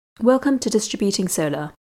Welcome to Distributing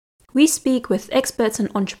Solar. We speak with experts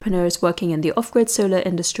and entrepreneurs working in the off-grid solar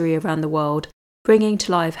industry around the world, bringing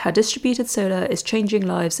to life how distributed solar is changing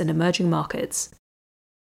lives in emerging markets.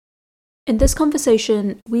 In this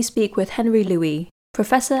conversation, we speak with Henry Louis,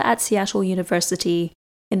 professor at Seattle University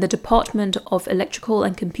in the Department of Electrical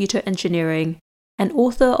and Computer Engineering and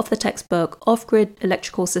author of the textbook Off-Grid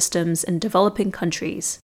Electrical Systems in Developing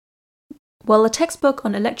Countries. While a textbook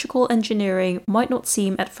on electrical engineering might not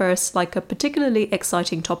seem at first like a particularly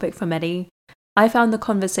exciting topic for many, I found the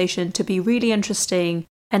conversation to be really interesting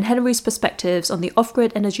and Henry's perspectives on the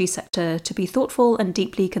off-grid energy sector to be thoughtful and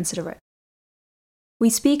deeply considerate. We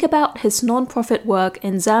speak about his non-profit work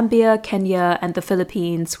in Zambia, Kenya, and the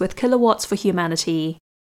Philippines with Kilowatts for Humanity,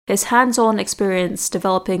 his hands-on experience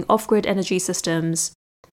developing off-grid energy systems,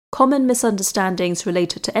 common misunderstandings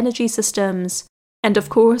related to energy systems, and of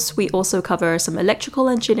course, we also cover some electrical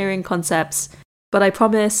engineering concepts, but I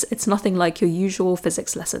promise it's nothing like your usual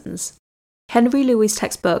physics lessons. Henry Louis'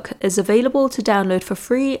 textbook is available to download for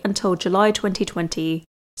free until July 2020,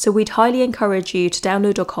 so we'd highly encourage you to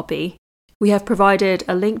download a copy. We have provided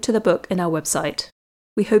a link to the book in our website.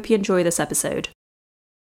 We hope you enjoy this episode.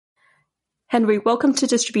 Henry, welcome to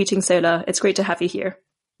Distributing Solar. It's great to have you here.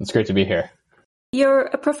 It's great to be here. You're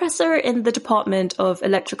a professor in the Department of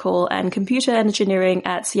Electrical and Computer Engineering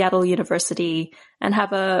at Seattle University and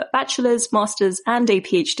have a bachelor's, master's, and a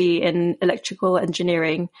PhD in electrical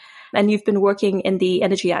engineering. And you've been working in the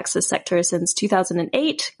energy access sector since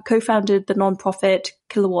 2008, co-founded the nonprofit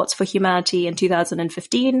Kilowatts for Humanity in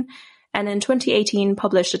 2015, and in 2018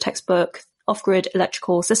 published a textbook, Off-Grid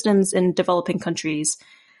Electrical Systems in Developing Countries.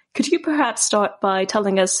 Could you perhaps start by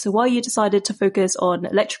telling us why you decided to focus on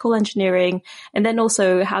electrical engineering and then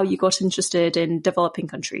also how you got interested in developing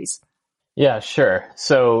countries? Yeah, sure.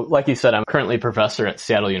 So like you said, I'm currently a professor at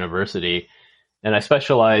Seattle University, and I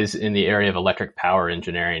specialize in the area of electric power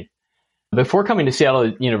engineering. Before coming to Seattle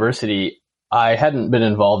University, I hadn't been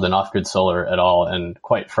involved in off-grid solar at all, and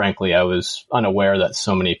quite frankly, I was unaware that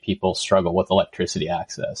so many people struggle with electricity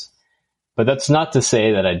access. But that's not to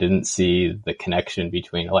say that I didn't see the connection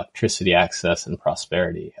between electricity access and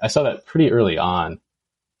prosperity. I saw that pretty early on.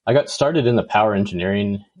 I got started in the power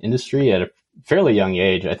engineering industry at a fairly young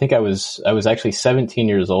age. I think I was actually 17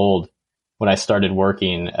 years old when I started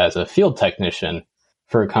working as a field technician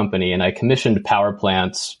for a company, and I commissioned power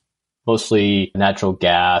plants, mostly natural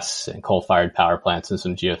gas and coal-fired power plants and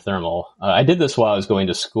some geothermal. I did this while I was going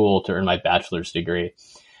to school to earn my bachelor's degree.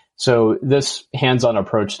 So this hands-on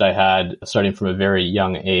approach that I had starting from a very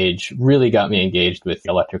young age really got me engaged with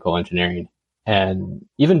electrical engineering. And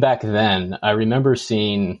even back then, I remember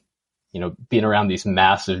seeing, being around these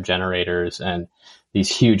massive generators and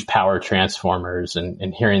these huge power transformers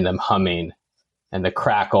and hearing them humming and the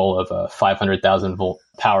crackle of a 500,000 volt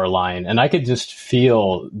power line. And I could just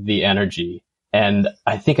feel the energy. And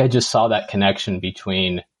I think I just saw that connection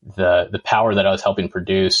between the power that I was helping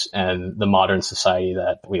produce and the modern society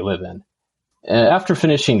that we live in. After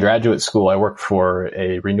finishing graduate school, I worked for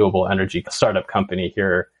a renewable energy startup company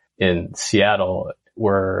here in Seattle,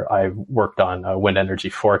 where I worked on wind energy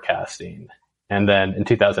forecasting. And then in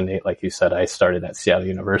 2008, like you said, I started at Seattle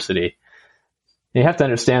University. You have to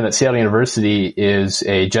understand that Seattle University is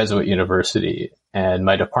a Jesuit university, and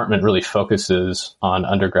my department really focuses on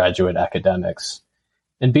undergraduate academics.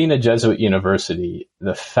 And being a Jesuit university,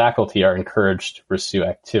 the faculty are encouraged to pursue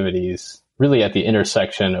activities really at the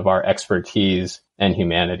intersection of our expertise and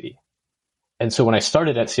humanity. And so when I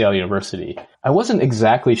started at Seattle University, I wasn't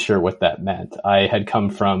exactly sure what that meant. I had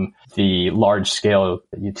come from the large-scale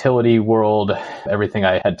utility world. Everything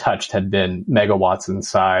I had touched had been megawatts in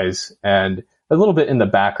size and a little bit in the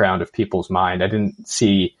background of people's mind. I didn't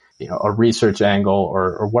see a research angle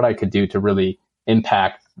or what I could do to really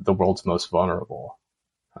impact the world's most vulnerable.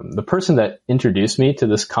 The person that introduced me to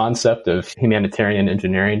this concept of humanitarian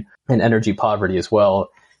engineering and energy poverty as well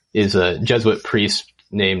is a Jesuit priest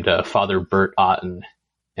named Father Bert Otten.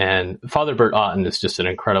 And Father Bert Otten is just an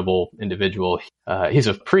incredible individual. He's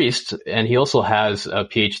a priest, and he also has a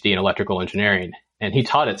PhD in electrical engineering. And he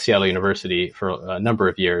taught at Seattle University for a number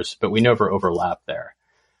of years, but we never overlapped there.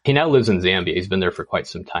 He now lives in Zambia. He's been there for quite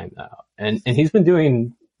some time now. And he's been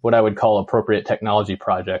doing what I would call appropriate technology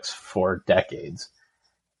projects for decades.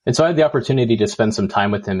 And so I had the opportunity to spend some time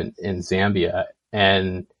with him in Zambia.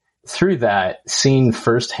 And through that, seeing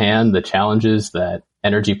firsthand the challenges that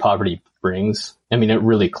energy poverty brings, it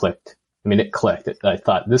really clicked. It clicked. I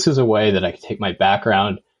thought, this is a way that I could take my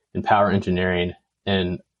background in power engineering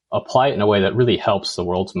and apply it in a way that really helps the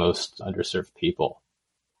world's most underserved people.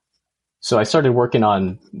 So I started working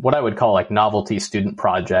on what I would call like novelty student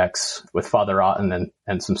projects with Father Otten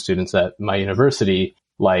and some students at my university,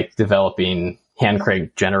 like developing hand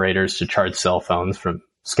crank generators to charge cell phones from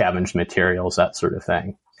scavenged materials, that sort of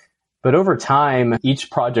thing. But over time,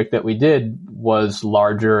 each project that we did was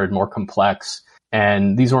larger and more complex.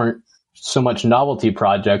 And these weren't so much novelty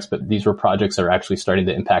projects, but these were projects that are actually starting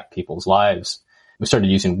to impact people's lives. We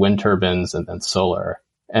started using wind turbines and then solar.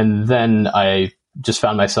 And then I just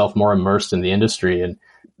found myself more immersed in the industry and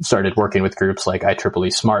started working with groups like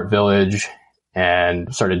IEEE Smart Village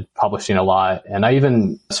and started publishing a lot. And I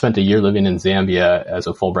even spent a year living in Zambia as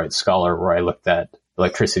a Fulbright scholar where I looked at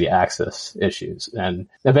electricity access issues. And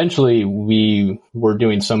eventually we were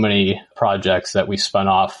doing so many projects that we spun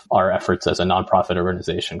off our efforts as a nonprofit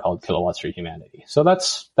organization called Kilowatts for Humanity. So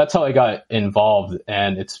that's how I got involved.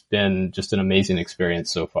 And it's been just an amazing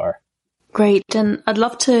experience so far. Great. And I'd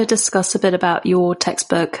love to discuss a bit about your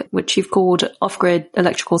textbook, which you've called Off-Grid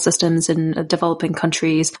Electrical Systems in Developing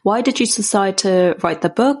Countries. Why did you decide to write the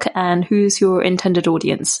book, and who's your intended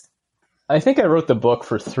audience? I think I wrote the book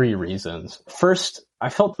for 3 reasons. First, I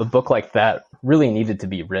felt a book like that really needed to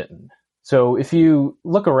be written. So if you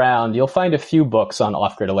look around, you'll find a few books on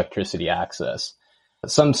off-grid electricity access.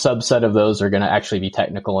 Some subset of those are going to actually be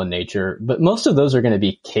technical in nature, but most of those are going to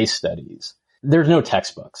be case studies. There's no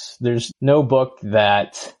textbooks. There's no book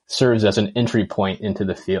that serves as an entry point into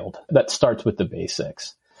the field that starts with the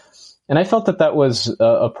basics. And I felt that that was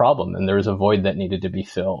a problem, and there was a void that needed to be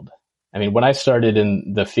filled. I mean, when I started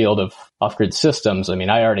in the field of off-grid systems, I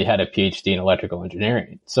mean, I already had a PhD in electrical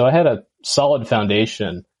engineering. So I had a solid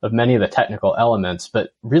foundation of many of the technical elements,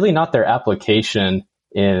 but really not their application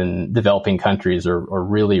in developing countries or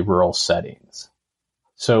really rural settings.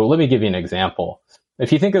 So let me give you an example.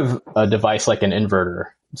 If you think of a device like an inverter,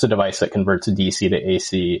 it's a device that converts DC to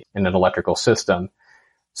AC in an electrical system.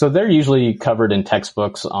 So they're usually covered in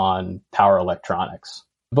textbooks on power electronics.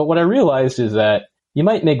 But what I realized is that you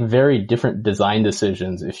might make very different design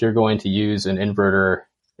decisions if you're going to use an inverter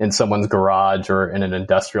in someone's garage or in an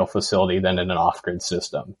industrial facility than in an off-grid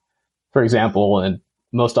system. For example,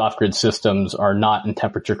 most off-grid systems are not in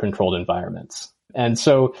temperature-controlled environments. And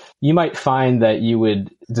so you might find that you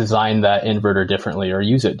would design that inverter differently or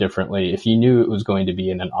use it differently if you knew it was going to be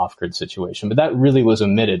in an off-grid situation. But that really was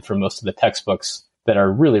omitted from most of the textbooks that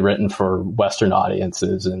are really written for Western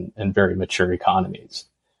audiences and very mature economies.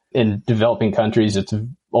 In developing countries, it's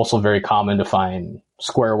also very common to find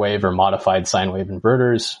square wave or modified sine wave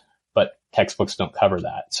inverters, but textbooks don't cover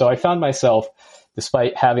that. So I found myself,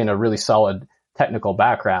 despite having a really solid technical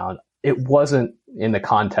background, it wasn't in the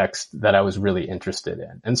context that I was really interested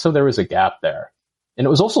in. And so there was a gap there. And it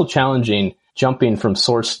was also challenging jumping from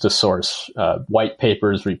source to source, white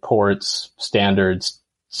papers, reports, standards,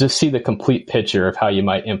 to see the complete picture of how you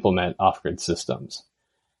might implement off-grid systems.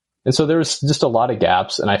 And so there was just a lot of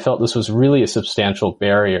gaps, and I felt this was really a substantial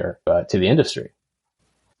barrier to the industry.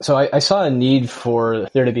 So I saw a need for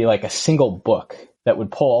there to be like a single book that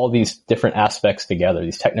would pull all these different aspects together,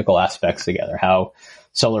 these technical aspects together, how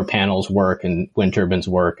solar panels work and wind turbines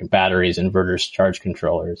work and batteries, inverters, charge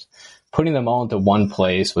controllers, putting them all into one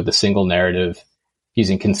place with a single narrative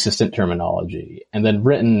using consistent terminology and then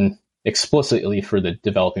written explicitly for the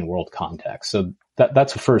developing world context. So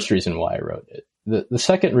that's the first reason why I wrote it. The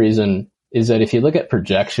second reason is that if you look at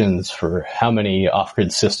projections for how many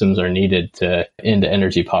off-grid systems are needed to end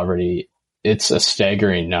energy poverty, it's a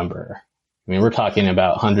staggering number. I mean, we're talking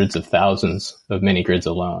about hundreds of thousands of mini grids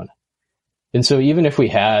alone. And so even if we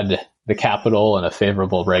had the capital and a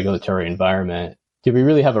favorable regulatory environment, do we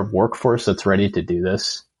really have a workforce that's ready to do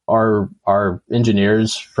this? Are our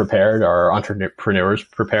engineers prepared? Are our entrepreneurs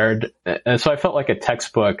prepared? And so I felt like a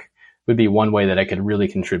textbook would be one way that I could really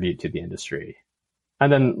contribute to the industry.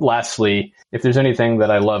 And then lastly, if there's anything that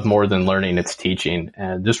I love more than learning, it's teaching.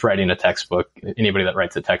 And just writing a textbook, anybody that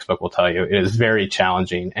writes a textbook will tell you, it is very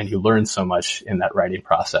challenging and you learn so much in that writing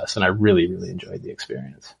process. And I really, really enjoyed the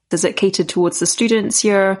experience. Is it catered towards the students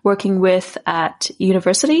you're working with at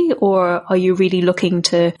university, or are you really looking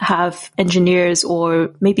to have engineers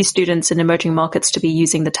or maybe students in emerging markets to be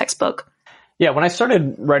using the textbook? Yeah, when I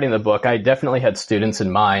started writing the book, I definitely had students in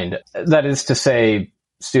mind. That is to say,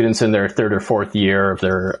 students in their 3rd or 4th year of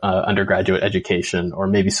their undergraduate education, or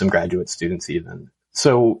maybe some graduate students even.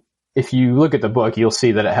 So if you look at the book, you'll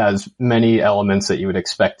see that it has many elements that you would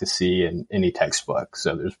expect to see in any textbook.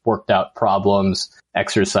 So there's worked out problems,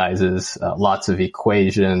 exercises, lots of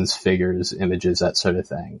equations, figures, images, that sort of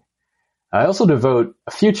thing. I also devote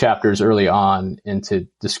a few chapters early on into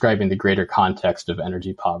describing the greater context of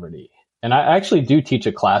energy poverty. And I actually do teach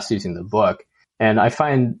a class using the book, and I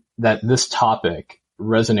find that this topic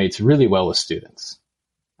resonates really well with students.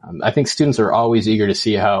 I think students are always eager to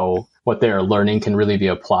see how what they are learning can really be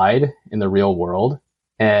applied in the real world.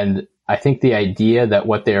 And I think the idea that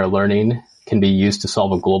what they are learning can be used to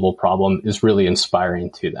solve a global problem is really inspiring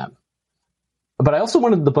to them. But I also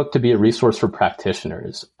wanted the book to be a resource for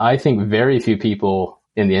practitioners. I think very few people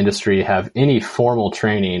in the industry have any formal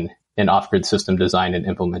training in off-grid system design and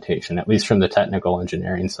implementation, at least from the technical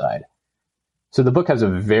engineering side. So the book has a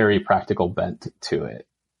very practical bent to it.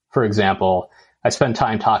 For example, I spend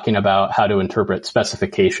time talking about how to interpret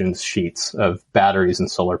specifications sheets of batteries and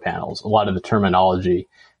solar panels, a lot of the terminology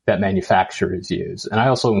that manufacturers use. And I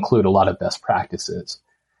also include a lot of best practices.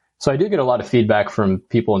 So I do get a lot of feedback from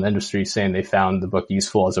people in the industry saying they found the book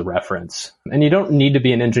useful as a reference. And you don't need to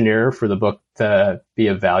be an engineer for the book to be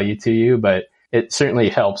of value to you, but it certainly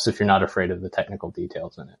helps if you're not afraid of the technical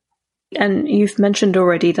details in it. And you've mentioned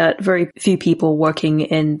already that very few people working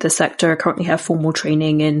in the sector currently have formal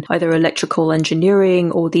training in either electrical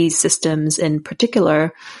engineering or these systems in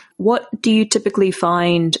particular. What do you typically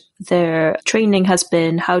find their training has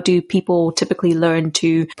been? How do people typically learn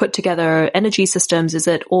to put together energy systems? Is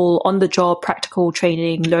it all on-the-job practical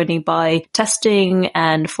training, learning by testing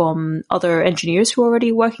and from other engineers who are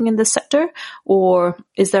already working in this sector? Or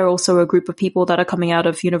is there also a group of people that are coming out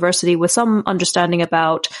of university with some understanding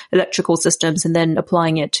about electrical systems and then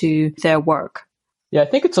applying it to their work? Yeah, I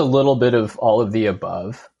think it's a little bit of all of the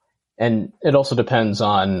above. And it also depends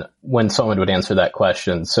on when someone would answer that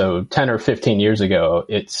question. So 10 or 15 years ago,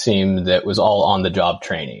 it seemed that it was all on-the-job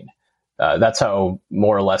training. That's how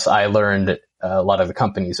more or less I learned a lot of the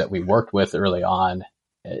companies that we worked with early on.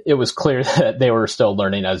 It was clear that they were still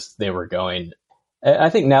learning as they were going. I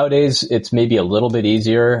think nowadays it's maybe a little bit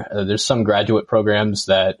easier. There's some graduate programs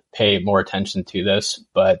that pay more attention to this,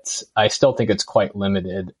 but I still think it's quite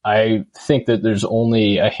limited. I think that there's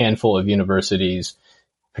only a handful of universities,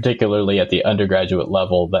 particularly at the undergraduate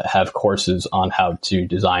level, that have courses on how to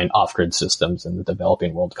design off-grid systems in the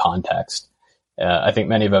developing world context. I think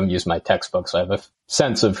many of them use my textbooks, so I have a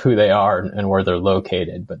sense of who they are and where they're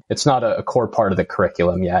located, but it's not a core part of the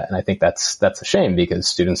curriculum yet. And I think that's a shame because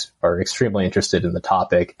students are extremely interested in the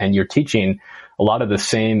topic, and you're teaching a lot of the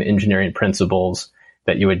same engineering principles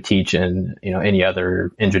that you would teach in, any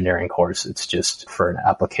other engineering course. It's just for an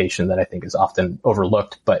application that I think is often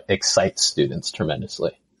overlooked, but excites students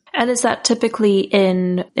tremendously. And is that typically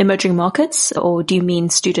in emerging markets, or do you mean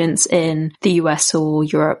students in the US or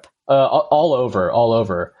Europe? All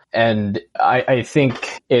over. And I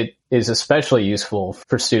think it is especially useful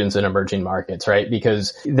for students in emerging markets, right?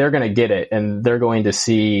 Because they're going to get it and they're going to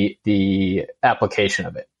see the application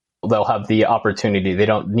of it. They'll have the opportunity. They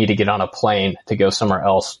don't need to get on a plane to go somewhere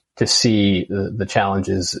else to see the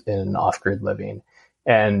challenges in off-grid living.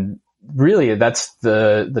 And really, that's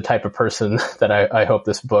the type of person that I hope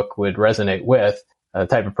this book would resonate with, the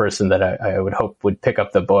type of person that I would hope would pick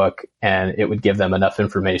up the book, and it would give them enough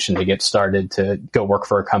information to get started to go work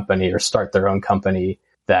for a company or start their own company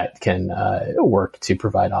that can work to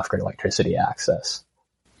provide off-grid electricity access.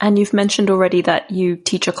 And you've mentioned already that you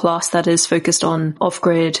teach a class that is focused on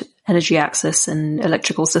off-grid energy access and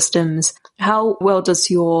electrical systems. How well does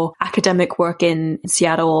your academic work in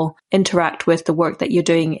Seattle interact with the work that you're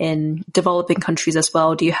doing in developing countries as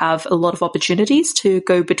well? Do you have a lot of opportunities to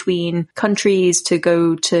go between countries, to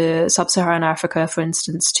go to sub-Saharan Africa, for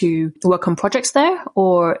instance, to work on projects there?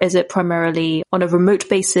 Or is it primarily on a remote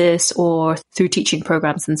basis or through teaching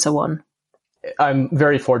programs and so on? I'm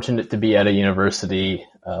very fortunate to be at a university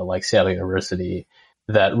like Seattle University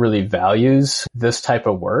that really values this type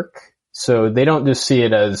of work. So they don't just see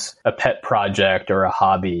it as a pet project or a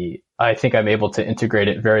hobby. I think I'm able to integrate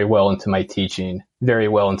it very well into my teaching, very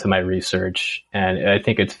well into my research. And I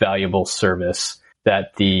think it's valuable service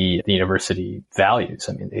that the university values.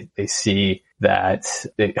 I mean, they see that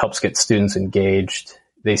it helps get students engaged.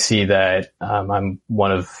 They see that I'm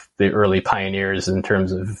one of the early pioneers in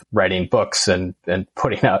terms of writing books and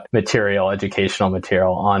putting out educational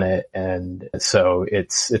material on it. And so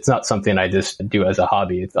it's not something I just do as a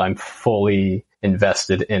hobby. I'm fully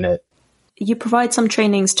invested in it. You provide some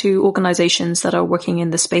trainings to organizations that are working in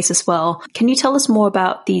the space as well. Can you tell us more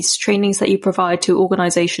about these trainings that you provide to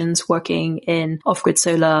organizations working in off-grid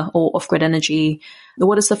solar or off-grid energy?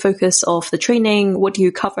 What is the focus of the training? What do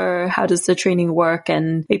you cover? How does the training work?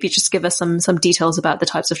 And maybe just give us some details about the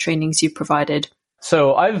types of trainings you've provided.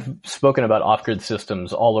 So I've spoken about off-grid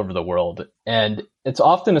systems all over the world, and it's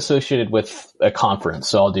often associated with a conference.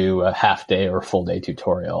 So I'll do a half-day or full-day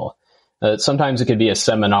tutorial. Sometimes it could be a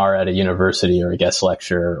seminar at a university or a guest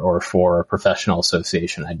lecture or for a professional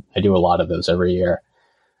association. I do a lot of those every year.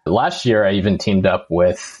 Last year, I even teamed up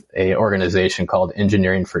with an organization called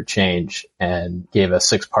Engineering for Change and gave a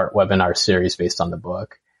 6-part webinar series based on the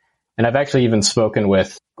book. And I've actually even spoken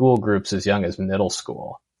with school groups as young as middle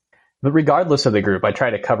school. But regardless of the group, I try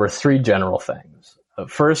to cover 3 general things.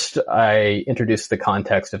 First, I introduce the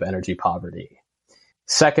context of energy poverty.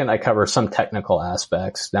 Second, I cover some technical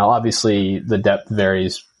aspects. Now, obviously, the depth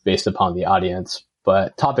varies based upon the audience,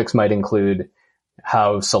 but topics might include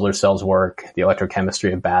how solar cells work, the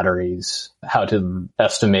electrochemistry of batteries, how to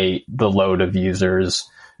estimate the load of users,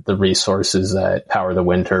 the resources that power the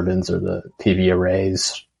wind turbines or the PV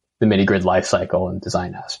arrays, the mini-grid life cycle and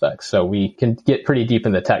design aspects. So we can get pretty deep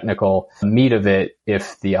in the technical meat of it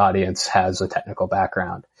if the audience has a technical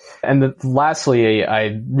background. And lastly,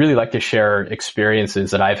 I really like to share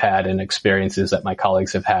experiences that I've had and experiences that my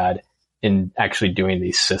colleagues have had in actually doing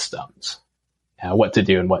these systems, what to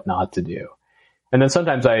do and what not to do. And then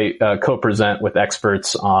sometimes I co-present with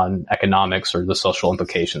experts on economics or the social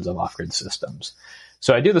implications of off-grid systems.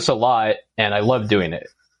 So I do this a lot, and I love doing it.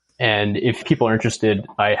 And if people are interested,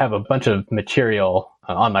 I have a bunch of material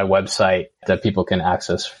on my website that people can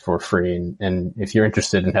access for free. And if you're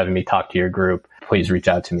interested in having me talk to your group, please reach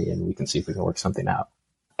out to me and we can see if we can work something out.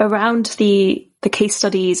 Around the case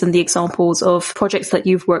studies and the examples of projects that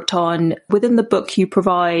you've worked on, within the book, you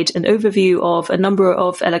provide an overview of a number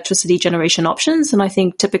of electricity generation options. And I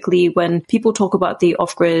think typically when people talk about the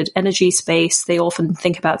off-grid energy space, they often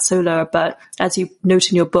think about solar. But as you note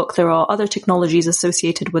in your book, there are other technologies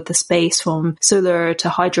associated with the space, from solar to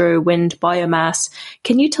hydro, wind, biomass.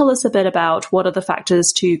 Can you tell us a bit about what are the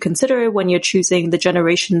factors to consider when you're choosing the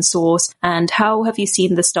generation source, and how have you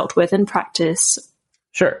seen this dealt with in practice?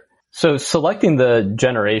 Sure. So selecting the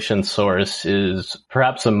generation source is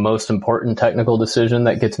perhaps the most important technical decision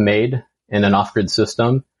that gets made in an off-grid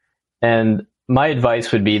system. And my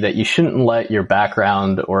advice would be that you shouldn't let your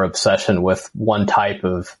background or obsession with one type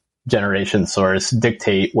of generation source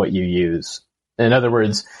dictate what you use. In other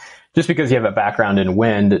words, just because you have a background in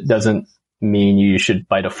wind doesn't mean you should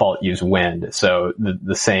by default use wind. So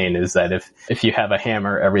the saying is that if you have a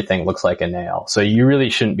hammer, everything looks like a nail. So you really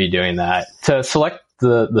shouldn't be doing that. To select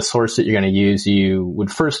the source that you're going to use, you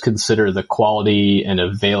would first consider the quality and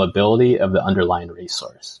availability of the underlying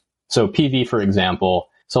resource. So PV, for example,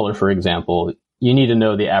 solar, for example, you need to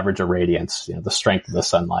know the average irradiance, the strength of the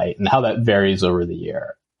sunlight and how that varies over the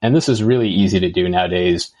year. And this is really easy to do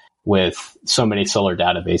nowadays with so many solar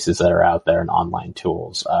databases that are out there and online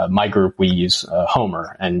tools. My group, we use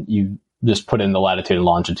Homer, and you just put in the latitude and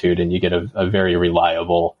longitude and you get a very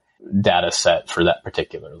reliable data set for that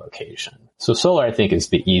particular location. So solar, I think, is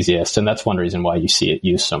the easiest. And that's one reason why you see it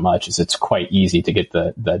used so much, is it's quite easy to get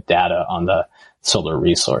the data on the solar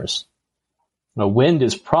resource. Now, wind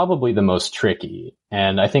is probably the most tricky.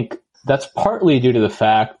 And I think that's partly due to the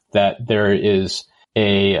fact that there is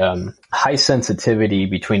a high sensitivity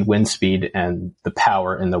between wind speed and the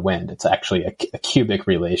power in the wind. It's actually a cubic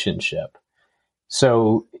relationship.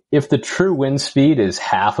 So if the true wind speed is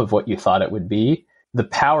half of what you thought it would be, the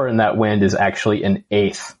power in that wind is actually an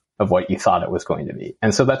eighth of what you thought it was going to be.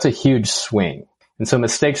 And so that's a huge swing. And so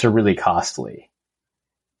mistakes are really costly.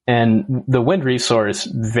 And the wind resource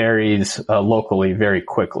varies locally very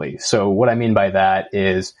quickly. So what I mean by that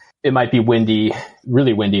is it might be windy,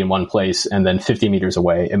 really windy in one place, and then 50 meters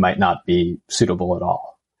away, it might not be suitable at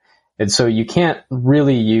all. And so you can't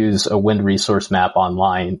really use a wind resource map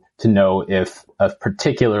online to know if a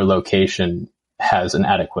particular location has an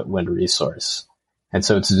adequate wind resource. And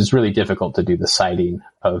so it's really difficult to do the siting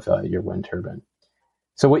of your wind turbine.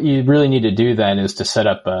 So what you really need to do then is to set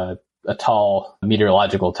up a tall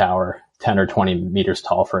meteorological tower, 10 or 20 meters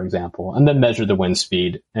tall, for example, and then measure the wind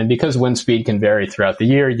speed. And because wind speed can vary throughout the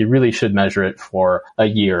year, you really should measure it for a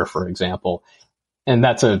year, for example. And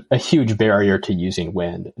that's a huge barrier to using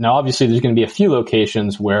wind. Now, obviously, there's going to be a few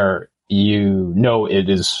locations where you know it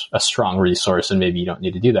is a strong resource and maybe you don't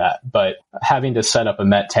need to do that. But having to set up a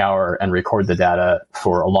Met tower and record the data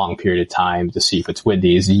for a long period of time to see if it's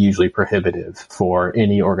windy is usually prohibitive for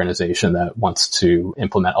any organization that wants to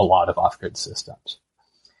implement a lot of off-grid systems.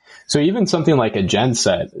 So even something like a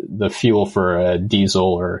genset, the fuel for a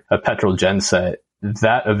diesel or a petrol genset,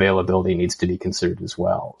 that availability needs to be considered as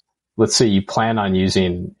well. Let's say you plan on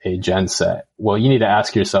using a genset. Well, you need to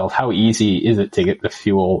ask yourself, how easy is it to get the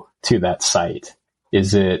fuel to that site?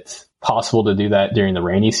 Is it possible to do that during the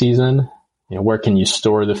rainy season? Where can you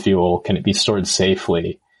store the fuel? Can it be stored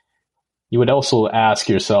safely? You would also ask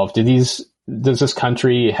yourself, does this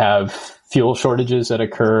country have fuel shortages that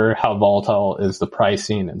occur? How volatile is the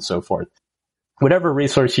pricing and so forth? whatever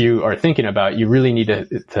resource you are thinking about, you really need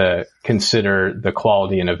to consider the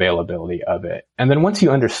quality and availability of it. And then once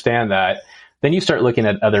you understand that, then you start looking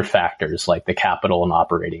at other factors like the capital and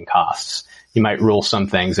operating costs. You might rule some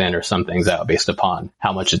things in or some things out based upon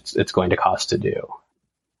how much it's going to cost to do.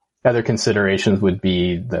 Other considerations would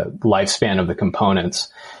be the lifespan of the components.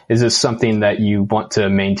 Is this something that you want to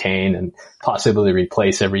maintain and possibly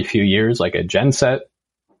replace every few years, like a genset?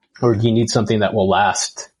 Or do you need something that will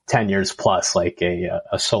last 10 years plus, like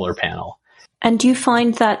a solar panel? And do you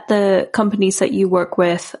find that the companies that you work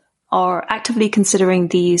with are actively considering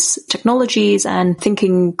these technologies and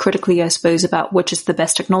thinking critically, I suppose, about which is the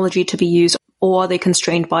best technology to be used? Or are they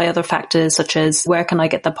constrained by other factors such as where can I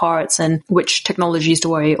get the parts and which technologies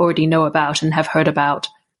do I already know about and have heard about?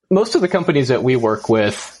 Most of the companies that we work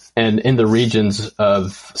with and in the regions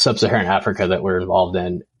of sub-Saharan Africa that we're involved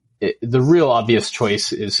in, the real obvious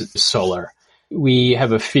choice is solar. We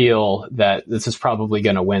have a feel that this is probably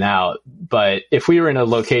going to win out. But if we were in a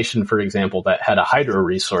location, for example, that had a hydro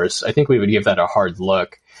resource, I think we would give that a hard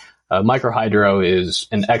look. Microhydro is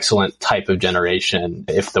an excellent type of generation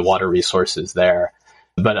if the water resource is there.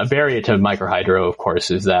 But a barrier to microhydro, of course,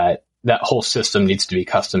 is that whole system needs to be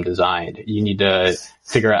custom designed. You need to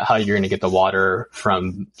figure out how you're going to get the water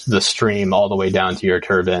from the stream all the way down to your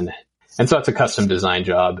turbine. And so it's a custom design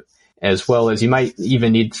job, as well as you might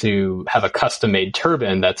even need to have a custom-made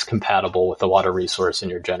turbine that's compatible with the water resource in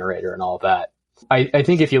your generator and all of that. I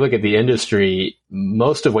think if you look at the industry,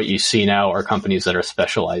 most of what you see now are companies that are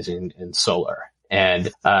specializing in solar.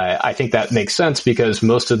 And I think that makes sense because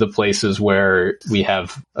most of the places where we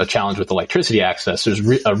have a challenge with electricity access, there's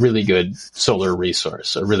a really good solar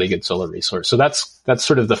resource. So that's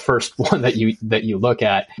sort of the first one that you look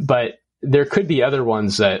at. But there could be other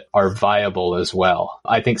ones that are viable as well.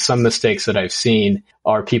 I think some mistakes that I've seen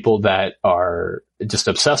are people that are just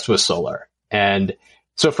obsessed with solar. And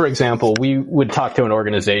so, for example, we would talk to an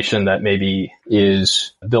organization that maybe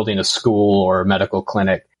is building a school or a medical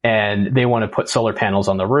clinic, and they want to put solar panels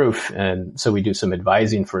on the roof. And so we do some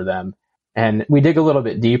advising for them. And we dig a little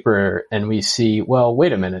bit deeper and we see, well,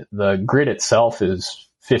 wait a minute, the grid itself is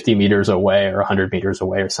 50 meters away or 100 meters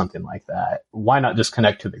away or something like that. Why not just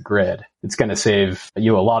connect to the grid? It's going to save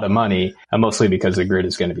you a lot of money, mostly because the grid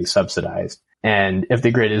is going to be subsidized. And if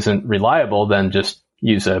the grid isn't reliable, then just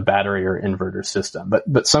use a battery or inverter system.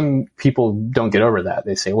 But some people don't get over that.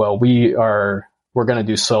 They say, well, we're going to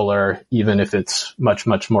do solar even if it's much,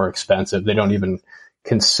 much more expensive. They don't even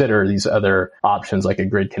consider these other options like a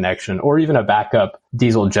grid connection or even a backup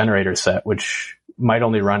diesel generator set, which might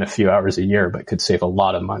only run a few hours a year, but could save a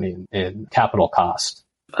lot of money in capital cost.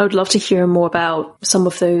 I would love to hear more about some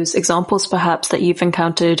of those examples, perhaps, that you've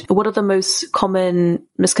encountered. What are the most common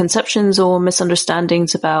misconceptions or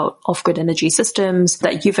misunderstandings about off-grid energy systems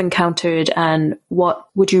that you've encountered? And what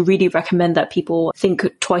would you really recommend that people think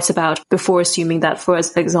twice about before assuming that, for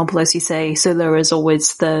example, as you say, solar is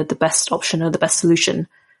always the best option or the best solution?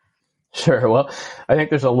 Sure. Well, I think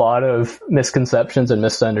there's a lot of misconceptions and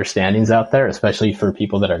misunderstandings out there, especially for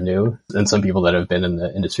people that are new and some people that have been in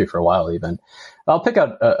the industry for a while even. I'll pick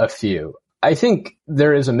out a few. I think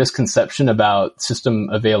there is a misconception about system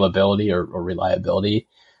availability or reliability.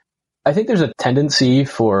 I think there's a tendency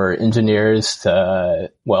for engineers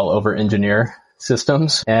to, over-engineer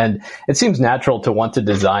systems. And it seems natural to want to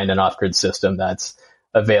design an off-grid system that's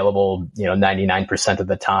available, 99% of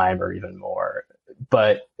the time or even more.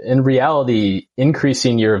 But in reality,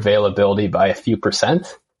 increasing your availability by a few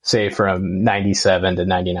percent, say from 97 to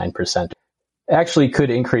 99%, actually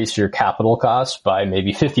could increase your capital costs by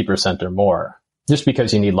maybe 50% or more, just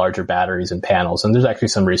because you need larger batteries and panels. And there's actually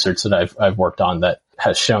some research that I've worked on that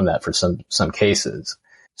has shown that for some cases.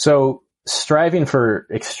 So striving for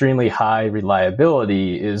extremely high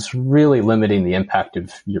reliability is really limiting the impact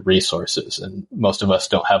of your resources. And most of us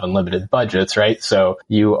don't have unlimited budgets, right? So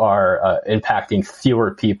you are impacting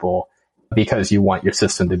fewer people because you want your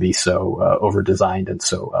system to be so over-designed and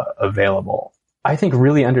so available. I think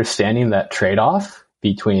really understanding that trade-off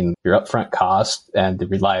between your upfront cost and the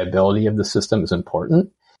reliability of the system is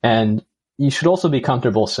important. And you should also be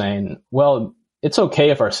comfortable saying, well, it's okay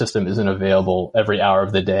if our system isn't available every hour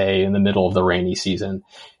of the day in the middle of the rainy season.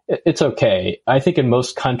 It's okay. I think in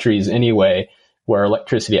most countries anyway, where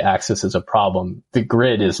electricity access is a problem, the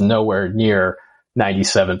grid is nowhere near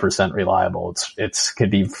 97% reliable. It could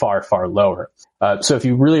be far, far lower. So if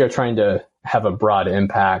you really are trying to have a broad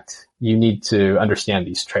impact, you need to understand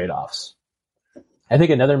these trade-offs. I think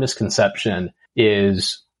another misconception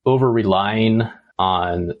is over-relying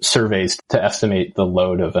on surveys to estimate the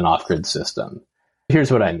load of an off-grid system. Here's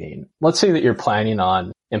what I mean. Let's say that you're planning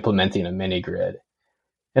on implementing a mini grid.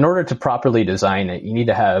 in order to properly design it, you need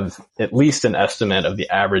to have at least an estimate of the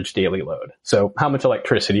average daily load. So how much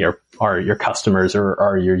electricity are your customers or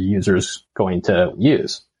are your users going to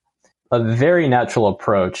use? A very natural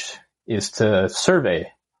approach is to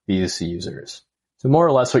survey these users. So more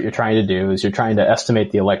or less what you're trying to do is you're trying to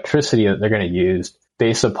estimate the electricity that they're going to use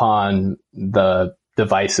based upon the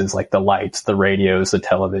devices like the lights, the radios, the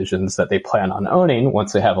televisions that they plan on owning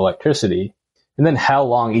once they have electricity, and then how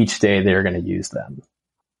long each day they're going to use them.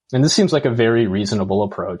 And this seems like a very reasonable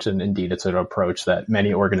approach, and indeed it's an approach that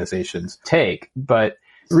many organizations take, but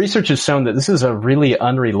research has shown that this is a really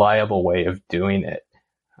unreliable way of doing it.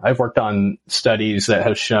 I've worked on studies that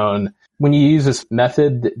have shown when you use this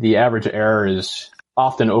method, the average error is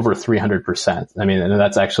often over 300%. I mean, and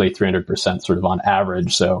that's actually 300% sort of on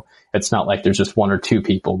average. So it's not like there's just one or two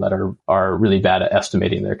people that are really bad at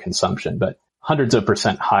estimating their consumption, but hundreds of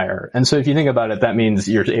percent higher. And so if you think about it, that means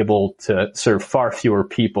you're able to serve far fewer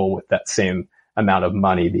people with that same amount of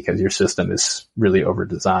money because your system is really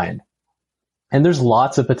over-designed. And there's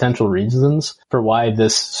lots of potential reasons for why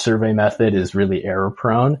this survey method is really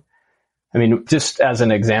error-prone. I mean, just as an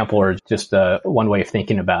example, or just one way of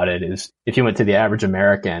thinking about it is if you went to the average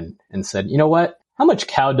American and said, you know what, how much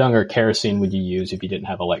cow dung or kerosene would you use if you didn't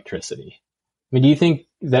have electricity? I mean, do you think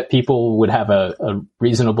that people would have a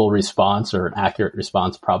reasonable response or an accurate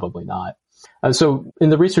response? Probably not. So in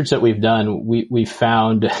the research that we've done, we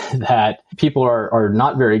found that people are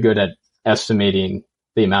not very good at estimating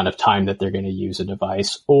the amount of time that they're going to use a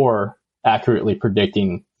device or accurately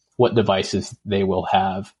predicting what devices they will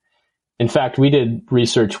have. In fact, we did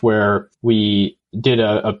research where we did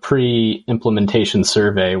a pre-implementation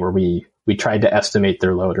survey where we tried to estimate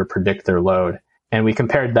their load or predict their load. And we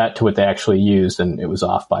compared that to what they actually used, and it was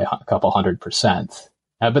off by a couple 100%.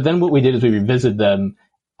 But then what we did is we revisited them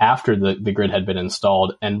after the grid had been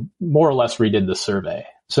installed and more or less redid the survey.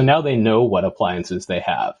 So now they know what appliances they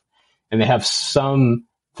have. And they have some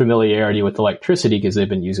familiarity with electricity because they've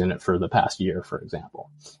been using it for the past year, for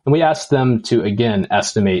example. And we asked them to, again,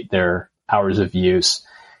 estimate their hours of use.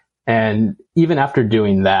 And even after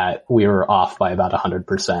doing that, we were off by about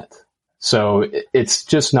 100%. So it's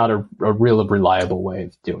just not a real reliable way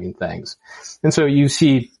of doing things. And so you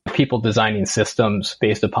see people designing systems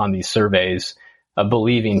based upon these surveys,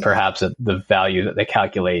 believing perhaps that the value that they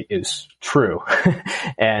calculate is true.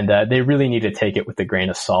 And they really need to take it with a grain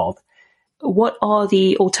of salt. What are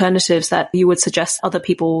the alternatives that you would suggest other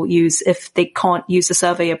people use if they can't use the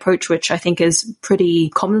survey approach, which I think is pretty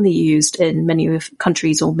commonly used in many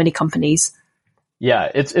countries or many companies?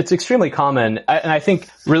 Yeah, it's extremely common. And I think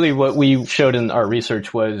really what we showed in our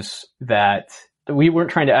research was that we weren't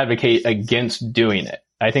trying to advocate against doing it.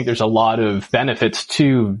 I think there's a lot of benefits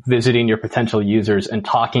to visiting your potential users and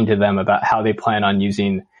talking to them about how they plan on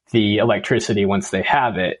using the electricity once they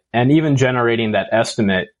have it. And even generating that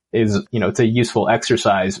estimate is, it's a useful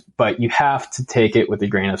exercise, but you have to take it with a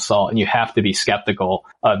grain of salt and you have to be skeptical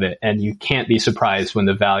of it. And you can't be surprised when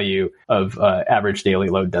the value of average daily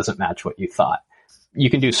load doesn't match what you thought. You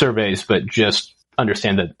can do surveys, but just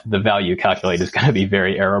understand that the value calculated is going to be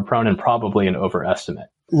very error prone and probably an overestimate.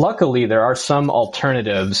 Luckily, there are some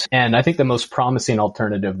alternatives, and I think the most promising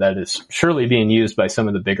alternative that is surely being used by some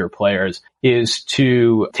of the bigger players is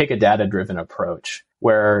to take a data-driven approach,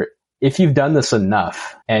 where if you've done this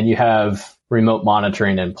enough and you have remote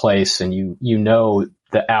monitoring in place and you know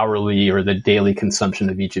the hourly or the daily consumption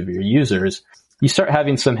of each of your users, you start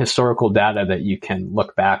having some historical data that you can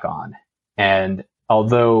look back on. And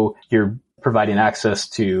although you're providing access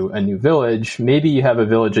to a new village, maybe you have a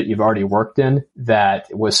village that you've already worked in that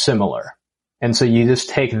was similar. And so you just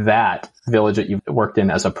take that village that you've worked in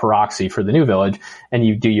as a proxy for the new village, and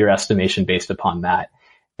you do your estimation based upon that.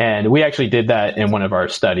 And we actually did that in one of our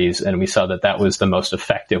studies, and we saw that that was the most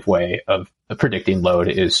effective way of predicting load,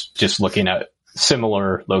 is just looking at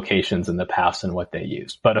similar locations in the past and what they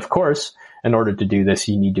used. But of course, in order to do this,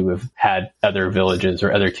 you need to have had other villages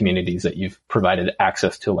or other communities that you've provided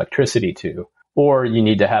access to electricity to, or you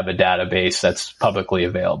need to have a database that's publicly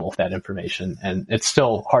available for that information. And it's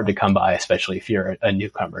still hard to come by, especially if you're a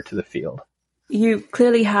newcomer to the field. You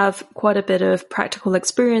clearly have quite a bit of practical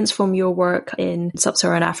experience from your work in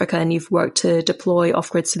sub-Saharan Africa, and you've worked to deploy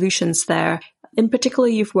off-grid solutions there. In particular,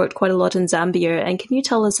 you've worked quite a lot in Zambia. And can you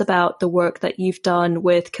tell us about the work that you've done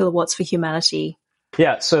with Kilowatts for Humanity?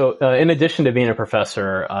 Yeah, so in addition to being a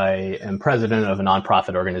professor, I am president of a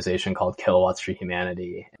nonprofit organization called Kilowatts for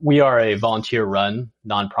Humanity. We are a volunteer-run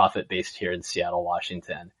nonprofit based here in Seattle,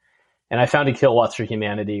 Washington. And I founded Kilowatts for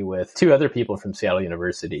Humanity with two other people from Seattle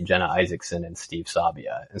University, Jenna Isaacson and Steve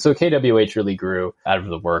Sabia. And so KWH really grew out of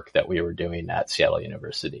the work that we were doing at Seattle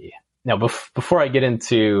University. Now, before I get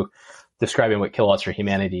into describing what Kilowatts for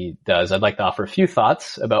Humanity does, I'd like to offer a few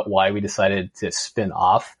thoughts about why we decided to spin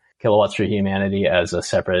off Kilowatts for Humanity as a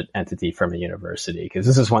separate entity from a university, because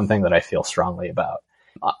this is one thing that I feel strongly about.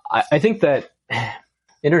 I think that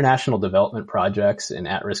international development projects in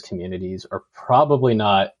at-risk communities are probably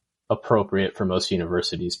not appropriate for most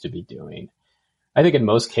universities to be doing. I think in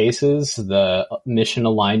most cases, the mission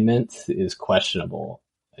alignment is questionable.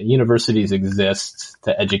 Universities exist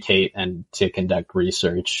to educate and to conduct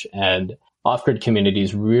research, and off-grid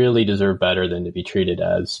communities really deserve better than to be treated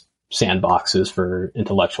as sandboxes for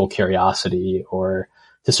intellectual curiosity or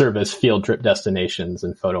to serve as field trip destinations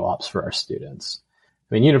and photo ops for our students.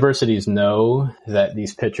 I mean, universities know that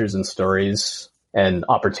these pictures and stories and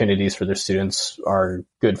opportunities for their students are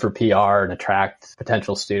good for PR and attract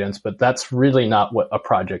potential students, but that's really not what a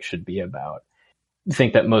project should be about. I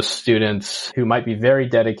think that most students who might be very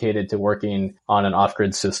dedicated to working on an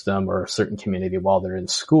off-grid system or a certain community while they're in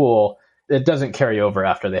school, it doesn't carry over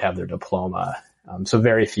after they have their diploma. So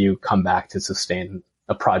very few come back to sustain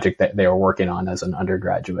a project that they were working on as an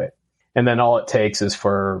undergraduate. And then all it takes is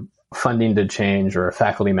for funding to change or a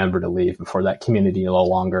faculty member to leave before that community no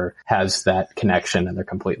longer has that connection and they're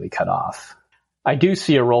completely cut off. I do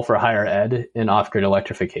see a role for higher ed in off-grid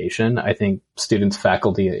electrification. I think students,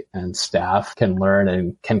 faculty, and staff can learn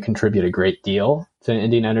and can contribute a great deal to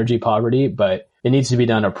Indian energy poverty, but it needs to be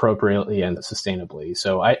done appropriately and sustainably.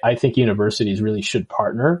 So I think universities really should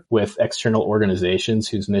partner with external organizations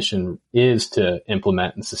whose mission is to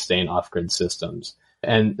implement and sustain off-grid systems.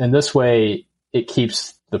 And this way, it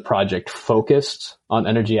keeps the project focused on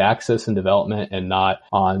energy access and development and not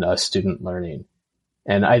on student learning.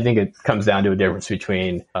 And I think it comes down to a difference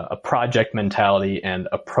between a project mentality and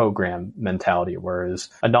a program mentality, whereas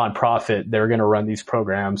a nonprofit, they're going to run these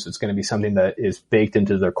programs. It's going to be something that is baked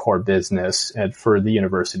into their core business. And for the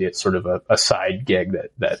university, it's sort of a side gig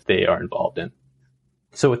that they are involved in.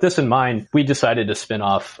 So with this in mind, we decided to spin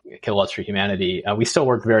off Kilowatts for Humanity. We still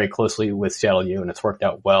work very closely with Seattle U, and it's worked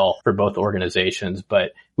out well for both organizations,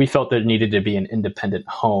 but we felt there needed to be an independent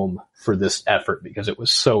home for this effort because it was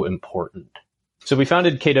so important. So we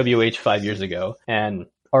founded KWH 5 years ago, and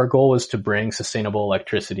our goal was to bring sustainable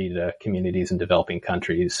electricity to communities in developing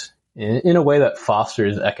countries in a way that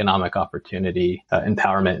fosters economic opportunity,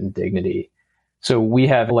 empowerment, and dignity. So we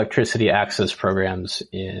have electricity access programs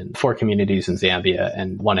in 4 communities in Zambia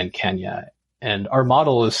and 1 in Kenya. And our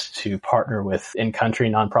model is to partner with in-country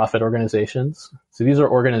nonprofit organizations. So these are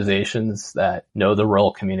organizations that know the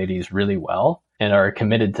rural communities really well and are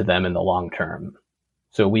committed to them in the long term.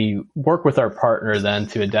 So we work with our partner then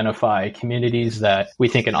to identify communities that we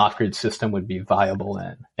think an off-grid system would be viable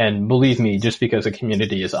in. And believe me, just because a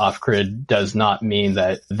community is off-grid does not mean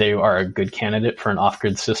that they are a good candidate for an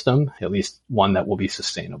off-grid system, at least one that will be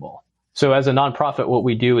sustainable. So as a nonprofit, what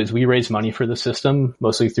we do is we raise money for the system,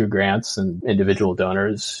 mostly through grants and individual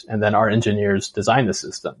donors, and then our engineers design the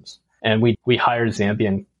systems. And we hire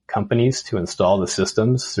Zambian companies to install the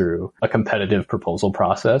systems through a competitive proposal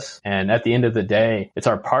process. And at the end of the day, it's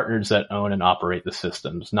our partners that own and operate the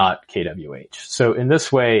systems, not KWH. So in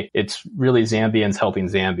this way, it's really Zambians helping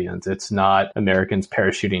Zambians. It's not Americans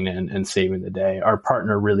parachuting in and saving the day. Our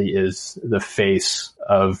partner really is the face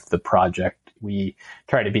of the project. We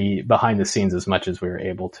try to be behind the scenes as much as we were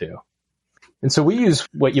able to. And so we use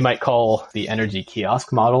what you might call the energy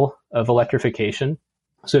kiosk model of electrification.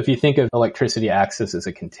 So if you think of electricity access as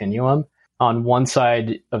a continuum, on one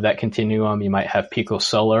side of that continuum, you might have Pico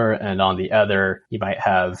Solar, and on the other, you might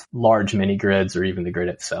have large mini grids or even the grid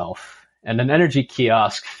itself. And an energy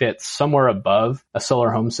kiosk fits somewhere above a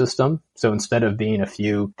solar home system. So instead of being a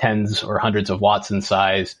few tens or hundreds of watts in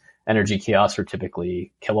size, energy kiosks are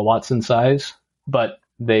typically kilowatts in size, but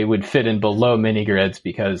they would fit in below mini grids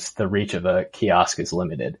because the reach of a kiosk is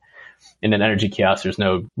limited. In an energy kiosk, there's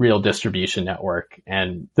no real distribution network.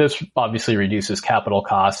 And this obviously reduces capital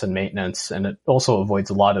costs and maintenance. And it also avoids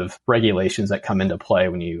a lot of regulations that come into play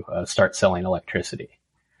when you start selling electricity.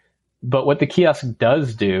 But what the kiosk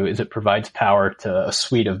does do is it provides power to a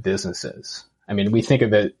suite of businesses. I mean, we think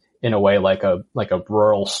of it in a way like a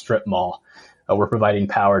rural strip mall. We're providing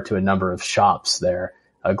power to a number of shops there,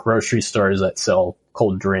 grocery stores that sell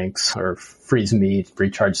cold drinks or freeze meat,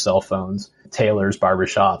 recharge cell phones, tailors,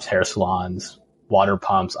 barbershops, hair salons, water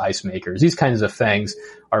pumps, ice makers. These kinds of things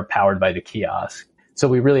are powered by the kiosk. So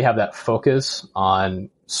we really have that focus on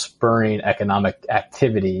spurring economic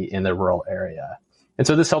activity in the rural area. And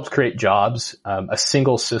so this helps create jobs. A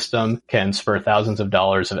single system can spur thousands of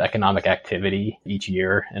dollars of economic activity each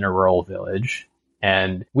year in a rural village.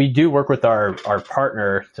 And we do work with our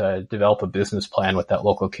partner to develop a business plan with that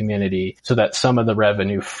local community so that some of the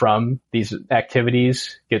revenue from these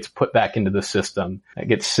activities gets put back into the system. It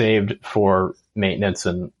gets saved for maintenance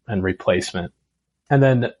and replacement. And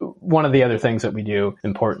then one of the other things that we do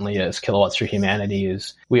importantly as Kilowatts for Humanity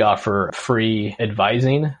is we offer free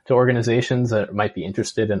advising to organizations that might be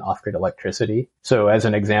interested in off-grid electricity. So as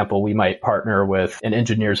an example, we might partner with an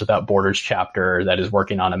Engineers Without Borders chapter that is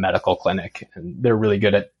working on a medical clinic, and they're really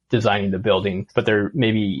good at designing the building, but they're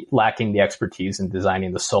maybe lacking the expertise in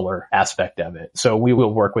designing the solar aspect of it. So we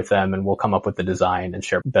will work with them and we'll come up with the design and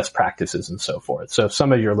share best practices and so forth. So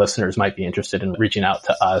some of your listeners might be interested in reaching out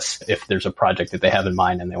to us if there's a project that they have in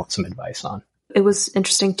mind and they want some advice on. It was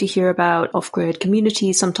interesting to hear about off-grid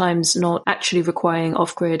communities sometimes not actually requiring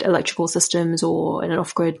off-grid electrical systems or an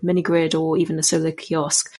off-grid mini-grid or even a solar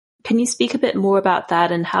kiosk. Can you speak a bit more about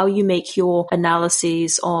that and how you make your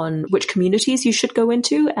analyses on which communities you should go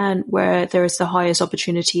into and where there is the highest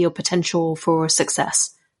opportunity or potential for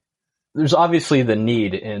success? There's obviously the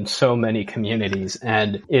need in so many communities,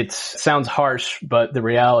 and it sounds harsh, but the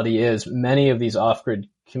reality is many of these off-grid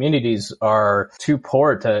communities are too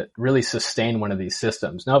poor to really sustain one of these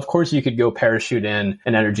systems. Now, of course, you could go parachute in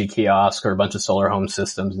an energy kiosk or a bunch of solar home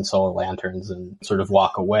systems and solar lanterns and sort of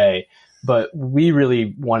walk away. But we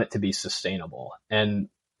really want it to be sustainable. And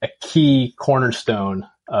a key cornerstone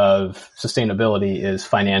of sustainability is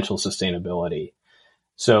financial sustainability.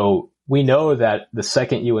 So we know that the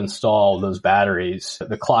second you install those batteries,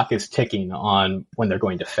 the clock is ticking on when they're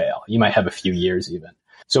going to fail. You might have a few years even.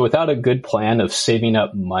 So without a good plan of saving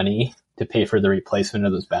up money to pay for the replacement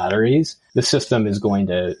of those batteries, the system is going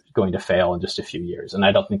to fail in just a few years. And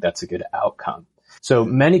I don't think that's a good outcome. So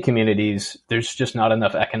many communities, there's just not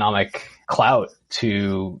enough economic clout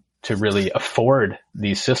to really afford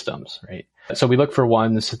these systems, right? So we look for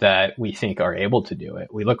ones that we think are able to do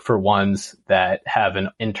it. We look for ones that have an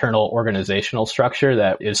internal organizational structure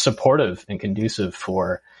that is supportive and conducive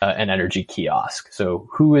for an energy kiosk. So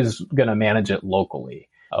who is going to manage it locally?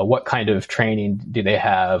 What kind of training do they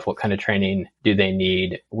have? What kind of training do they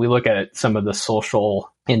need? We look at some of the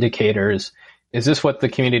social indicators. Is this what the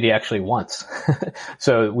community actually wants?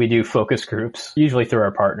 So we do focus groups, usually through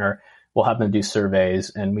our partner. We'll have them do surveys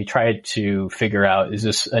and we try to figure out, is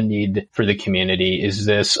this a need for the community? Is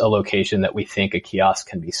this a location that we think a kiosk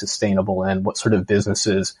can be sustainable in? What sort of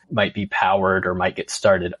businesses might be powered or might get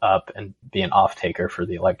started up and be an off-taker for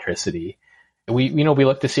the electricity? We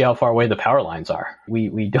look to see how far away the power lines are.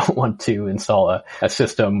 We don't want to install a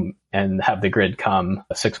system and have the grid come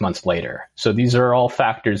 6 months later. So these are all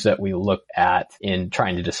factors that we look at in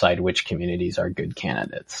trying to decide which communities are good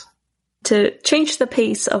candidates. To change the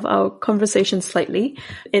pace of our conversation slightly,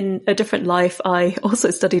 in a different life, I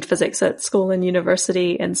also studied physics at school and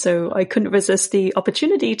university, and so I couldn't resist the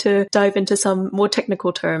opportunity to dive into some more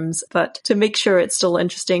technical terms. But to make sure it's still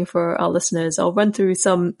interesting for our listeners, I'll run through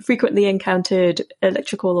some frequently encountered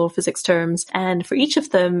electrical or physics terms. And for each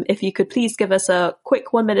of them, if you could please give us a quick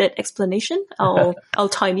 1-minute explanation, I'll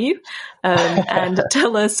time you and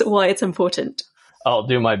tell us why it's important. I'll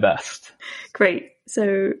do my best. Great.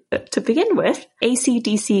 So to begin with,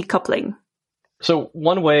 AC-DC coupling. So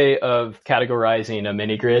one way of categorizing a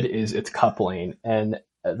mini-grid is its coupling. And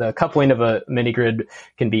the coupling of a mini-grid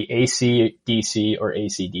can be AC-DC or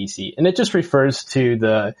AC-DC. And it just refers to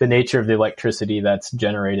the nature of the electricity that's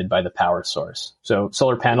generated by the power source. So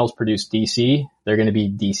solar panels produce DC. They're going to be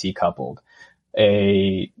DC coupled.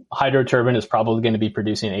 A hydro turbine is probably going to be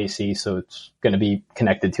producing AC, so it's going to be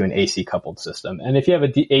connected to an AC coupled system. And if you have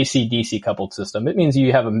a AC-DC coupled system, it means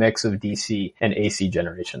you have a mix of DC and AC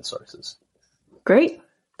generation sources. Great.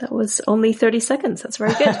 That was only 30 seconds. That's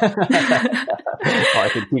very good. I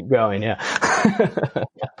could keep going, yeah.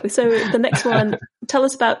 So the next one, tell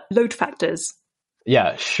us about load factors.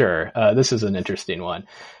 Yeah, sure. This is an interesting one.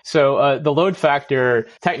 So the load factor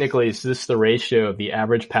technically is just the ratio of the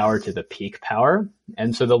average power to the peak power.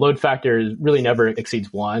 And so the load factor really never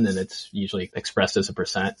exceeds 1, and it's usually expressed as a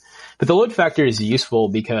percent. But the load factor is useful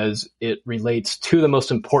because it relates to the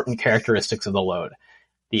most important characteristics of the load,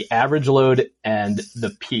 the average load and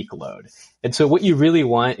the peak load. And so what you really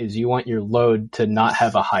want is you want your load to not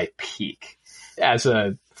have a high peak. As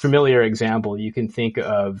a familiar example, you can think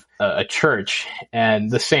of a church, and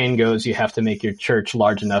the saying goes you have to make your church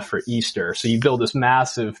large enough for Easter. So you build this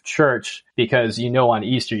massive church because you know on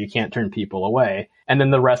Easter you can't turn people away. And then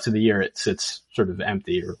the rest of the year it sits sort of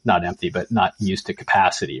empty, or not empty, but not used to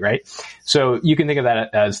capacity, right? So you can think of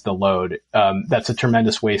that as the load. That's a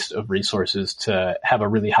tremendous waste of resources to have a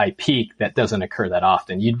really high peak that doesn't occur that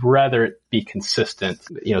often. You'd rather it be consistent,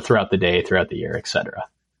 throughout the day, throughout the year, et cetera.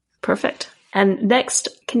 Perfect. And next,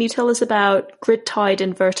 can you tell us about grid-tied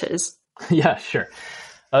inverters? Yeah, sure.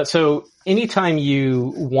 So anytime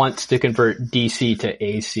you want to convert DC to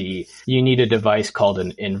AC, you need a device called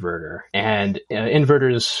an inverter. And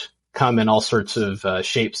inverters come in all sorts of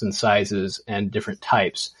shapes and sizes and different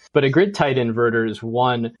types. But a grid-tied inverter is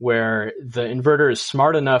one where the inverter is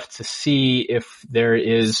smart enough to see if there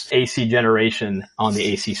is AC generation on the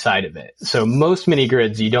AC side of it. So most mini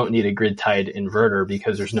grids, you don't need a grid-tied inverter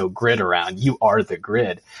because there's no grid around. You are the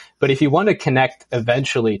grid. But if you want to connect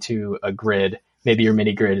eventually to a grid, maybe your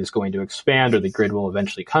mini grid is going to expand or the grid will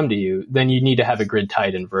eventually come to you, then you need to have a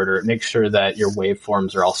grid-tied inverter. Make sure that your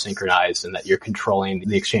waveforms are all synchronized and that you're controlling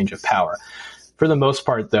the exchange of power. For the most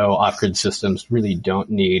part, though, off-grid systems really don't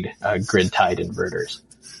need grid-tied inverters.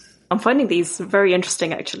 I'm finding these very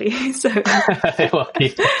interesting, actually. So, well,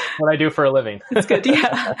 what I do for a living. It's good,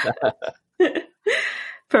 yeah.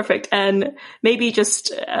 Perfect. And maybe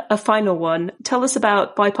just a final one. Tell us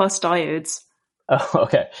about bypass diodes. Oh,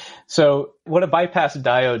 okay. So what a bypass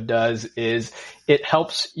diode does is it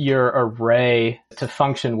helps your array to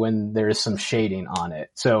function when there is some shading on it.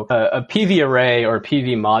 So a PV array or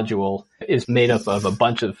PV module is made up of a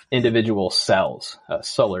bunch of individual cells,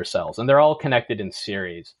 solar cells, and they're all connected in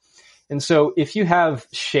series. And so if you have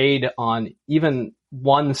shade on even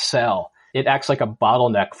one cell, it acts like a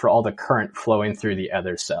bottleneck for all the current flowing through the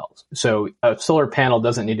other cells. So a solar panel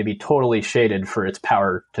doesn't need to be totally shaded for its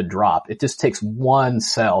power to drop. It just takes one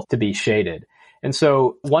cell to be shaded. And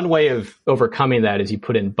so one way of overcoming that is you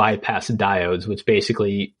put in bypass diodes, which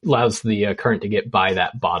basically allows the current to get by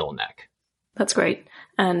that bottleneck. That's great.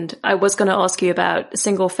 And I was going to ask you about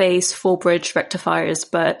single phase full bridge rectifiers,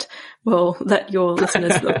 but we'll let your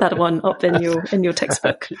listeners look that one up in your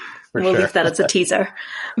textbook. We'll leave that as a teaser.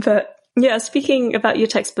 But yeah, speaking about your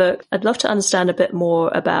textbook, I'd love to understand a bit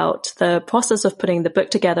more about the process of putting the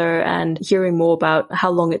book together and hearing more about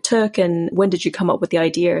how long it took and when did you come up with the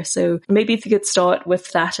idea. So maybe if you could start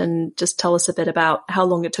with that and just tell us a bit about how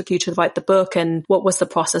long it took you to write the book and what was the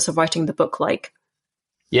process of writing the book like?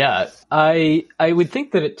 Yeah, I would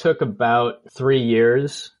think that it took about 3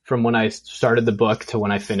 years from when I started the book to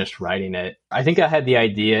when I finished writing it. I think I had the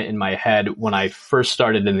idea in my head when I first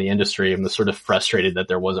started in the industry and was sort of frustrated that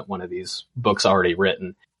there wasn't one of these books already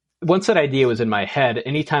written. Once that idea was in my head,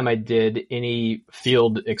 anytime I did any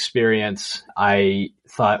field experience, I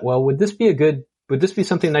thought, well, would this be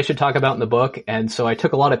something I should talk about in the book? And so I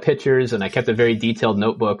took a lot of pictures and I kept a very detailed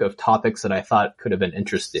notebook of topics that I thought could have been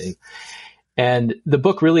interesting. And the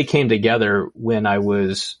book really came together when I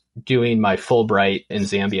was doing my Fulbright in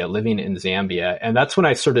Zambia, living in Zambia. And that's when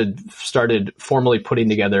I started formally putting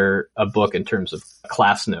together a book in terms of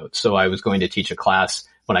class notes. So I was going to teach a class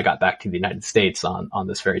when I got back to the United States on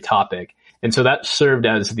this very topic. And so that served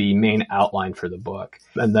as the main outline for the book.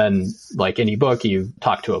 And then, like any book, you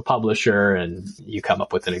talk to a publisher and you come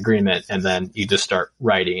up with an agreement and then you just start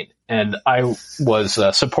writing. And I was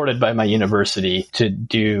supported by my university to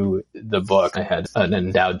do the book. I had an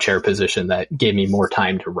endowed chair position that gave me more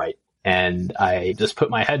time to write. And I just put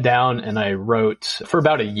my head down and I wrote for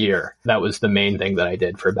about a year. That was the main thing that I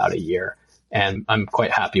did for about a year. And I'm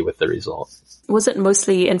quite happy with the result. Was it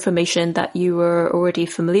mostly information that you were already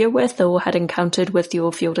familiar with or had encountered with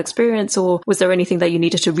your field experience, or was there anything that you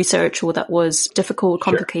needed to research or that was difficult,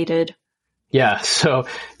 complicated? Sure. Yeah, so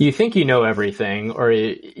you think you know everything, or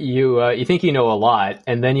you think you know a lot,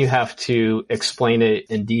 and then you have to explain it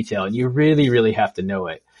in detail, and you really, really have to know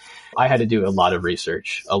it. I had to do a lot of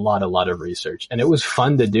research, a lot of research, and it was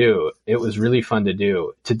fun to do. It was really fun to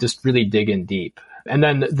do, to just really dig in deep. And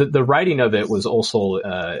then the writing of it was also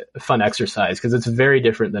a fun exercise because it's very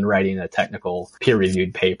different than writing a technical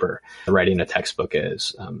peer-reviewed paper. Writing a textbook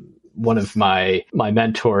is. One of my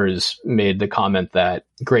mentors made the comment that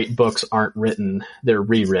great books aren't written, they're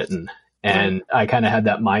rewritten. And I kind of had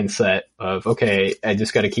that mindset of, okay, I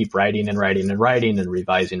just got to keep writing and writing and writing and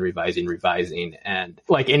revising. And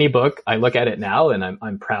like any book, I look at it now and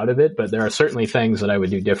I'm proud of it, but there are certainly things that I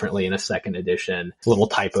would do differently in a second edition, little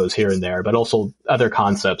typos here and there, but also other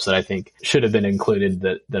concepts that I think should have been included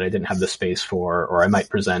that I didn't have the space for, or I might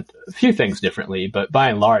present a few things differently. But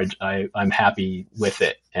by and large, I'm happy with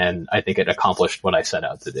it. And I think it accomplished what I set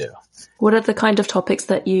out to do. What are the kind of topics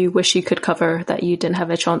that you wish you could cover that you didn't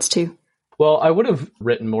have a chance to? Well, I would have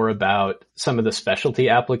written more about some of the specialty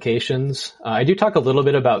applications. I do talk a little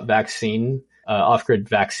bit about vaccine off-grid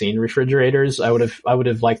vaccine refrigerators. I would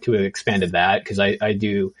have liked to have expanded that because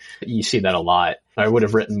you see that a lot. I would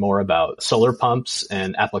have written more about solar pumps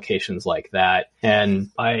and applications like that.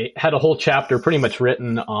 And I had a whole chapter pretty much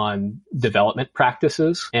written on development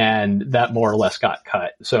practices, and that more or less got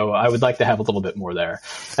cut. So I would like to have a little bit more there.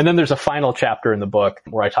 And then there's a final chapter in the book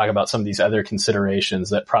where I talk about some of these other considerations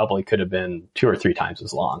that probably could have been 2 or 3 times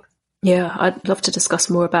as long. Yeah, I'd love to discuss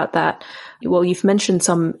more about that. Well, you've mentioned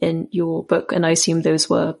some in your book, and I assume those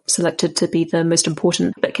were selected to be the most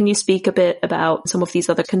important. But can you speak a bit about some of these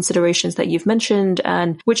other considerations that you've mentioned,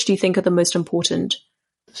 and which do you think are the most important?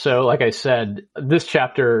 So, like I said, this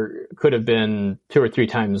chapter could have been 2 or 3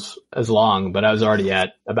 times as long, but I was already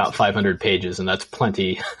at about 500 pages, and that's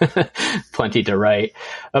plenty, plenty to write.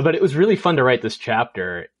 But it was really fun to write this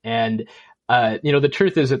chapter. And the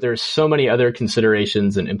truth is that there's so many other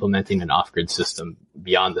considerations in implementing an off-grid system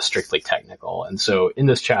beyond the strictly technical. And so in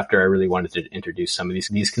this chapter, I really wanted to introduce some of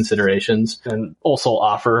these considerations and also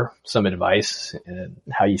offer some advice in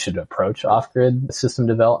how you should approach off-grid system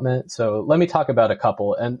development. So let me talk about a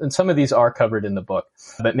couple, and some of these are covered in the book,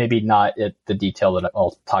 but maybe not at the detail that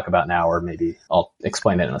I'll talk about now, or maybe I'll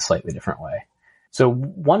explain it in a slightly different way. So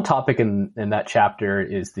one topic in that chapter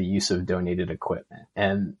is the use of donated equipment.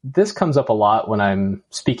 And this comes up a lot when I'm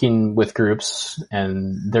speaking with groups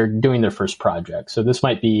and they're doing their first project. So this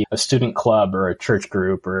might be a student club or a church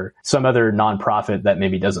group or some other nonprofit that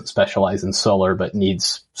maybe doesn't specialize in solar but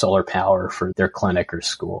needs solar power for their clinic or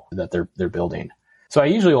school that they're building. So I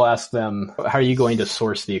usually will ask them, how are you going to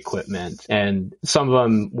source the equipment? And some of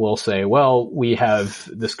them will say, well, we have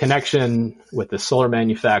this connection with the solar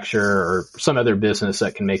manufacturer or some other business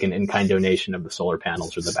that can make an in-kind donation of the solar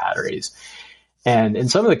panels or the batteries. And in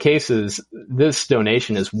some of the cases, this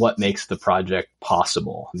donation is what makes the project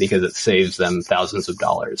possible because it saves them thousands of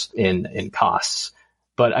dollars in costs.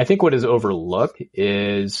 But I think what is overlooked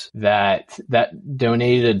is that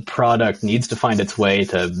donated product needs to find its way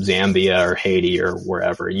to Zambia or Haiti or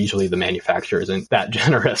wherever. Usually the manufacturer isn't that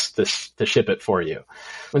generous to ship it for you.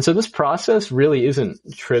 And so this process really isn't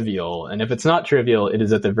trivial. And if it's not trivial, it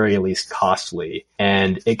is at the very least costly.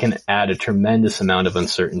 And it can add a tremendous amount of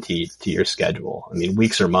uncertainty to your schedule. I mean,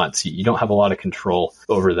 weeks or months, you don't have a lot of control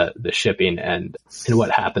over the shipping and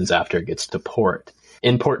what happens after it gets to port.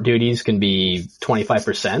 Import duties can be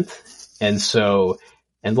 25%. And so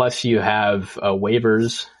unless you have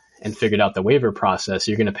waivers and figured out the waiver process,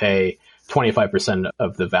 you're going to pay 25%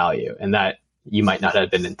 of the value. And that you might not have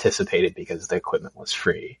been anticipated because the equipment was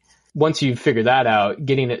free. Once you figure that out,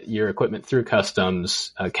 getting your equipment through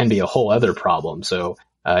customs can be a whole other problem. So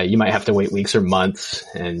you might have to wait weeks or months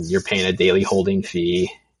and you're paying a daily holding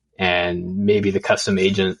fee. And maybe the custom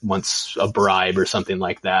agent wants a bribe or something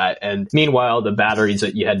like that. And meanwhile, the batteries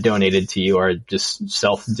that you had donated to you are just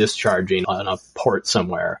self-discharging on a port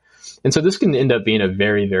somewhere. And so this can end up being a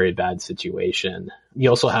very, very bad situation.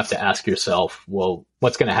 You also have to ask yourself, well,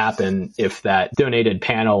 what's going to happen if that donated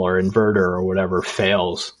panel or inverter or whatever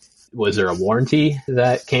fails? Was there a warranty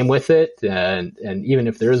that came with it? And even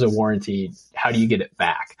if there is a warranty, how do you get it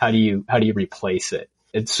back? How do you replace it?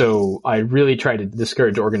 And so I really try to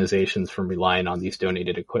discourage organizations from relying on these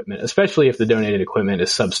donated equipment, especially if the donated equipment is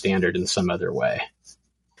substandard in some other way.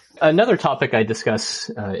 Another topic I discuss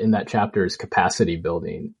in that chapter is capacity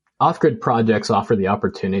building. Off-grid projects offer the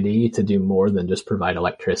opportunity to do more than just provide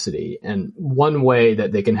electricity. And one way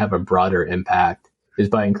that they can have a broader impact is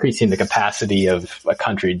by increasing the capacity of a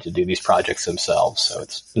country to do these projects themselves. So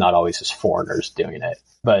it's not always just foreigners doing it.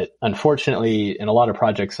 But unfortunately, in a lot of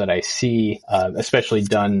projects that I see, especially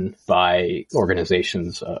done by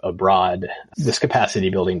organizations abroad, this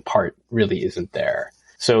capacity building part really isn't there.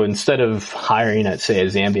 So instead of hiring, say, a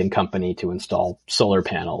Zambian company to install solar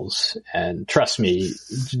panels, and trust me,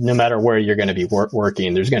 no matter where you're going to be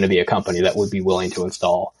working, there's going to be a company that would be willing to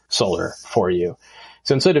install solar for you.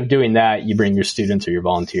 So instead of doing that, you bring your students or your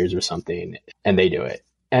volunteers or something, and they do it.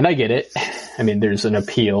 And I get it. I mean, there's an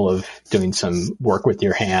appeal of doing some work with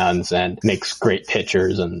your hands and makes great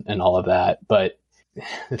pictures and all of that. But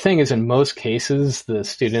the thing is, in most cases, the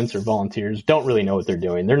students or volunteers don't really know what they're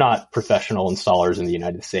doing. They're not professional installers in the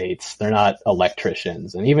United States. They're not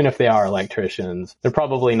electricians. And even if they are electricians, they're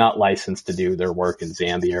probably not licensed to do their work in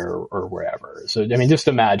Zambia or wherever. So, I mean, just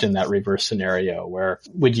imagine that reverse scenario where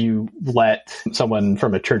would you let someone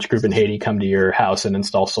from a church group in Haiti come to your house and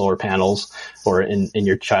install solar panels or in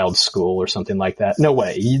your child's school or something like that? No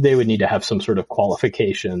way. They would need to have some sort of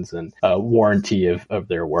qualifications and warranty of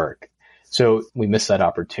their work. So we miss that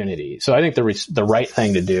opportunity. So I think the right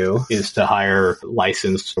thing to do is to hire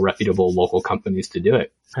licensed, reputable local companies to do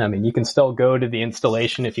it. I mean, you can still go to the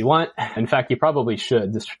installation if you want. In fact, you probably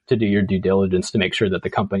should, just to do your due diligence to make sure that the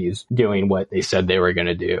company is doing what they said they were going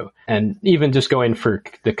to do. And even just going for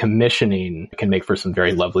the commissioning can make for some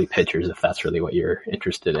very lovely pictures if that's really what you're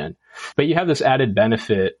interested in. But you have this added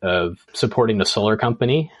benefit of supporting the solar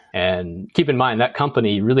company. And keep in mind, that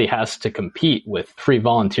company really has to compete with free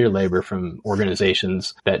volunteer labor from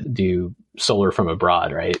organizations that do solar from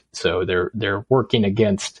abroad, right? So they're working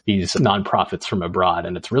against these nonprofits from abroad,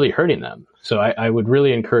 and it's really hurting them. So I would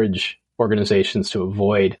really encourage organizations to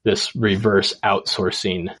avoid this reverse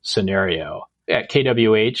outsourcing scenario. At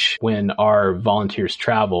KWH, when our volunteers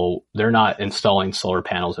travel, they're not installing solar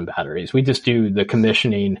panels and batteries. We just do the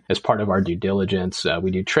commissioning as part of our due diligence.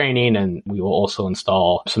 We do training, and we will also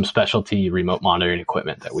install some specialty remote monitoring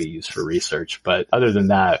equipment that we use for research. But other than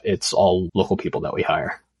that, it's all local people that we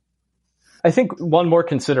hire. I think one more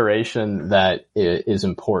consideration that is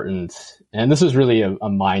important, and this is really a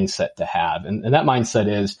mindset to have, and that mindset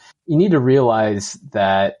is you need to realize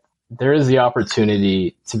that there is the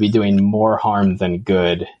opportunity to be doing more harm than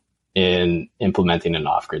good in implementing an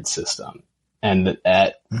off-grid system. And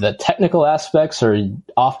that the technical aspects are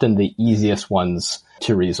often the easiest ones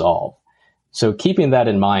to resolve. So keeping that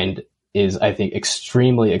in mind is, I think,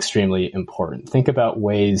 extremely, extremely important. Think about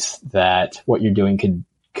ways that what you're doing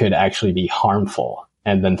could actually be harmful,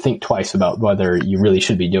 and then think twice about whether you really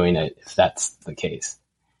should be doing it if that's the case.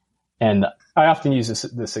 And I often use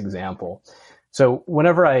this example. So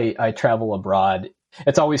whenever I travel abroad,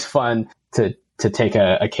 it's always fun to take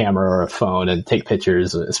a camera or a phone and take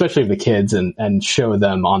pictures, especially of the kids, and show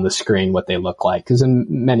them on the screen what they look like. Because in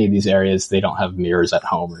many of these areas, they don't have mirrors at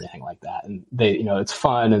home or anything like that. And it's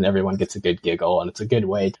fun, and everyone gets a good giggle, and it's a good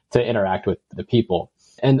way to interact with the people.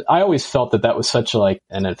 And I always felt that was such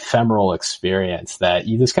an ephemeral experience that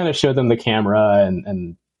you just kind of show them the camera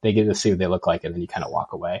and they get to see what they look like, and then you kind of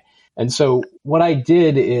walk away. And so what I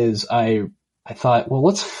did is I thought, well,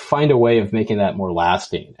 let's find a way of making that more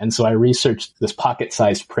lasting. And so I researched this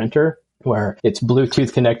pocket-sized printer where it's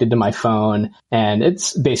Bluetooth connected to my phone, and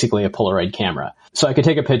it's basically a Polaroid camera. So I could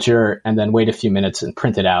take a picture and then wait a few minutes and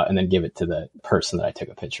print it out and then give it to the person that I took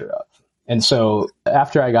a picture of. And so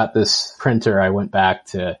after I got this printer, I went back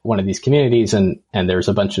to one of these communities, and there was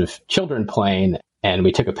a bunch of children playing, and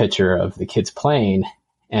we took a picture of the kids playing,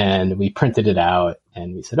 and we printed it out,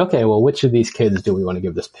 and we said, okay, well, which of these kids do we want to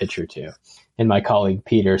give this picture to? And my colleague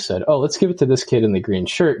Peter said, oh, let's give it to this kid in the green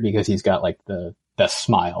shirt because he's got like the best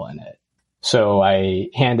smile in it. So I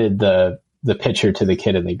handed the picture to the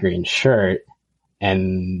kid in the green shirt,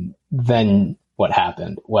 and then what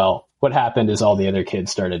happened? Well, what happened is all the other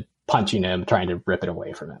kids started punching him, trying to rip it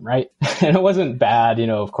away from him, right? And it wasn't bad,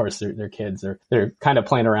 of course they're kids, they're kind of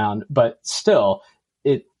playing around, but still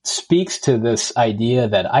it speaks to this idea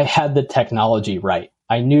that I had the technology right.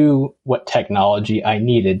 I knew what technology I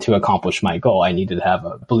needed to accomplish my goal. I needed to have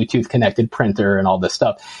a Bluetooth connected printer and all this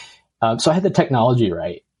stuff. So I had the technology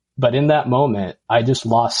right. But in that moment, I just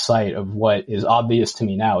lost sight of what is obvious to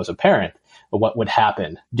me now as a parent, of what would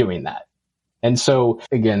happen doing that. And so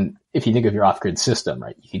again, if you think of your off-grid system,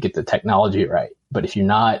 right, you could get the technology right. But if you're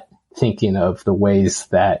not thinking of the ways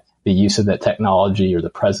that the use of that technology or the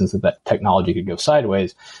presence of that technology could go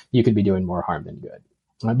sideways, you could be doing more harm than good.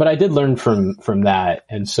 But I did learn from that.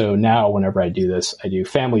 And so now whenever I do this, I do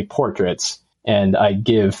family portraits, and I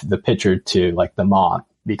give the picture to like the mom,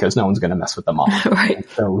 because no one's going to mess with the mom. Right. And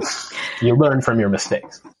so you learn from your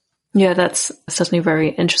mistakes. Yeah, that's certainly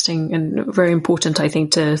very interesting and very important, I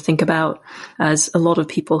think, to think about, as a lot of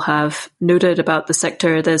people have noted about the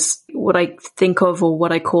sector. There's what I think of, or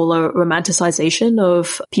what I call, a romanticization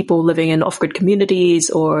of people living in off-grid communities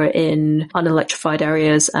or in unelectrified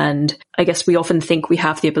areas. And I guess we often think we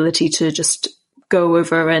have the ability to just go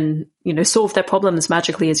over and, solve their problems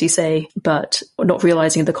magically, as you say, but not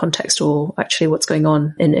realizing the context or actually what's going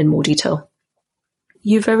on in more detail.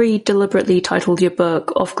 You very deliberately titled your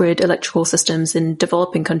book Off-Grid Electrical Systems in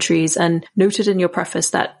Developing Countries, and noted in your preface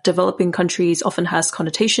that developing countries often has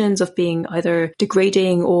connotations of being either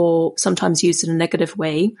degrading or sometimes used in a negative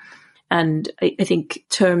way. And I think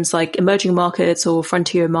terms like emerging markets or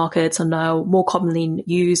frontier markets are now more commonly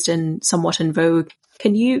used and somewhat in vogue.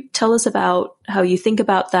 Can you tell us about how you think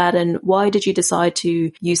about that, and why did you decide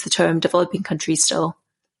to use the term developing countries still?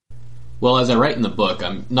 Well, as I write in the book,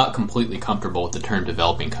 I'm not completely comfortable with the term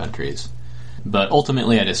developing countries. But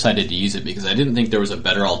ultimately I decided to use it because I didn't think there was a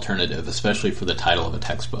better alternative, especially for the title of a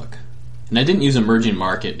textbook. And I didn't use emerging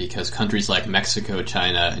market because countries like Mexico,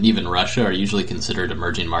 China, and even Russia are usually considered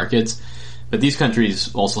emerging markets, but these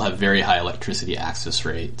countries also have very high electricity access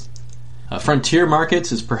rates. Frontier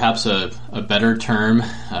markets is perhaps a better term.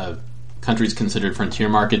 Countries considered frontier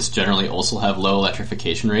markets generally also have low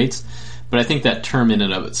electrification rates, but I think that term in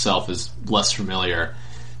and of itself is less familiar.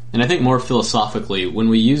 And I think more philosophically, when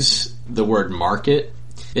we use the word market,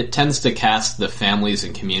 it tends to cast the families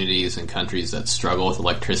and communities and countries that struggle with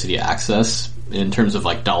electricity access in terms of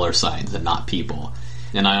like dollar signs and not people.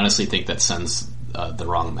 And I honestly think that sends the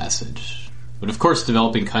wrong message. But of course,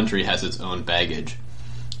 developing country has its own baggage.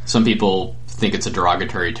 Some people think it's a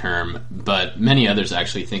derogatory term, but many others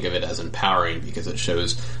actually think of it as empowering because it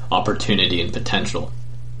shows opportunity and potential.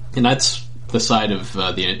 And that's the side of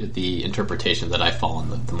the interpretation that I fall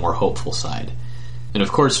on, the more hopeful side. And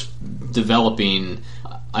of course, developing,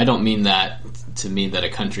 I don't mean that to mean that a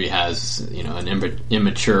country has, an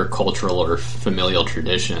immature cultural or familial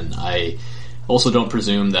tradition. I also don't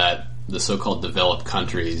presume that the so-called developed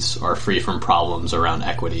countries are free from problems around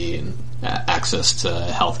equity and access to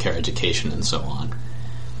healthcare, education, and so on.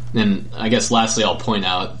 And I guess lastly, I'll point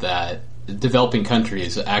out that developing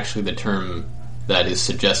countries is actually the term that is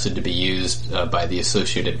suggested to be used by the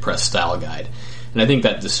Associated Press Style Guide. And I think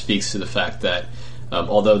that just speaks to the fact that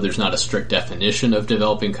although there's not a strict definition of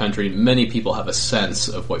developing country, many people have a sense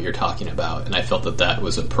of what you're talking about, and I felt that that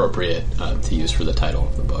was appropriate to use for the title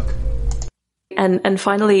of the book. And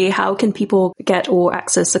finally, how can people get or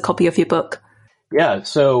access a copy of your book? Yeah,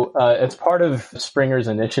 so it's part of Springer's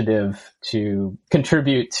initiative to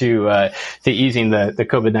contribute to easing the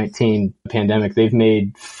COVID-19 pandemic. They've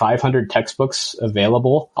made 500 textbooks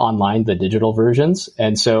available online, the digital versions.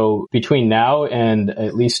 And so between now and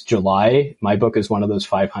at least July, my book is one of those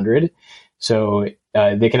 500. So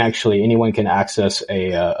anyone can access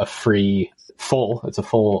a free it's a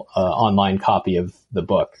full online copy of the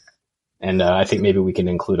book. And I think maybe we can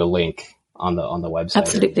include a link on the website.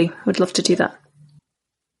 Absolutely. Would love to do that.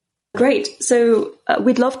 Great. So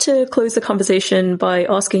we'd love to close the conversation by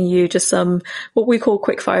asking you just some what we call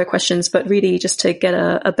quick fire questions, but really just to get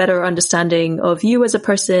a better understanding of you as a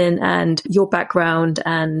person and your background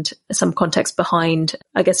and some context behind,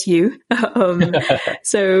 I guess, you.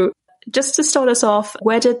 So just to start us off,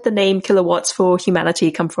 where did the name Kilowatts for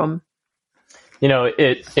Humanity come from?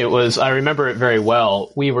 It was, I remember it very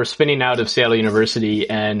well. We were spinning out of Seattle University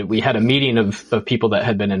and we had a meeting of people that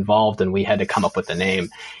had been involved and we had to come up with a name.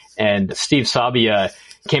 And Steve Sabia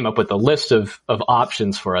came up with a list of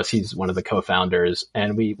options for us. He's one of the co-founders.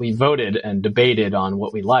 And we voted and debated on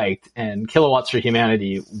what we liked. And Kilowatts for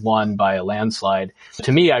Humanity won by a landslide.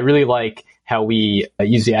 To me, I really like how we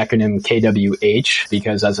use the acronym KWH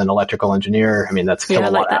because as an electrical engineer, that's kilowatt I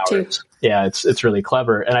like that hours. Too. Yeah, it's really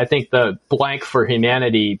clever. And I think the blank for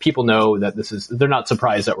humanity, people know that they're not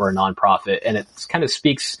surprised that we're a nonprofit and it kind of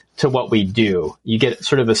speaks to what we do. You get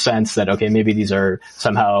sort of a sense that, okay, maybe these are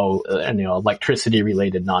somehow, electricity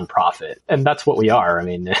related nonprofit. And that's what we are.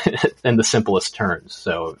 In the simplest terms.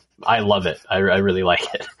 So I love it. I really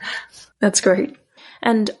like it. That's great.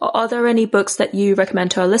 And are there any books that you recommend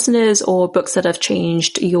to our listeners or books that have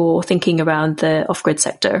changed your thinking around the off-grid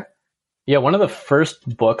sector? Yeah, one of the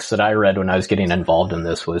first books that I read when I was getting involved in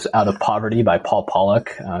this was Out of Poverty by Paul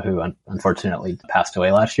Pollack, who unfortunately passed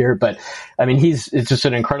away last year. But it's just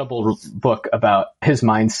an incredible book about his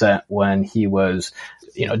mindset when he was,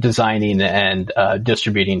 designing and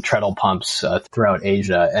distributing treadle pumps throughout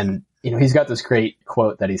Asia. And, he's got this great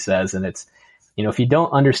quote that he says, and it's, if you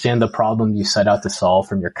don't understand the problem you set out to solve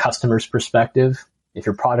from your customer's perspective, if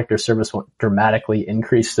your product or service won't dramatically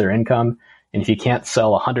increase their income, and if you can't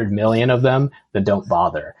sell 100 million of them, then don't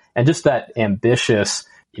bother. And just that ambitious,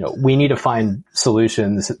 we need to find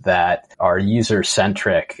solutions that are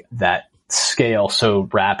user-centric, that scale so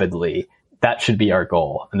rapidly. That should be our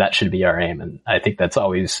goal, and that should be our aim. And I think that's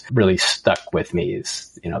always really stuck with me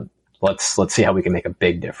is, let's see how we can make a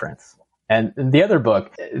big difference. And the other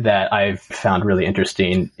book that I've found really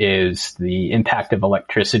interesting is The Impact of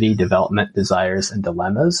Electricity, Development, Desires, and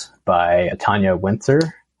Dilemmas by Tanya Winther.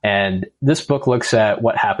 And this book looks at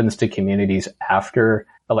what happens to communities after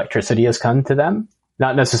electricity has come to them.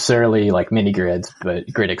 Not necessarily like mini grids, but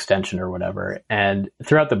grid extension or whatever. And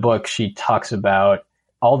throughout the book, she talks about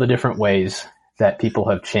all the different ways that people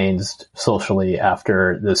have changed socially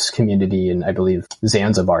after this community, and I believe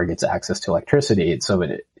Zanzibar gets access to electricity. So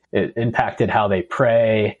it impacted how they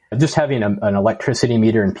pray. Just having an electricity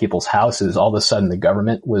meter in people's houses, all of a sudden the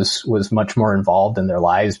government was much more involved in their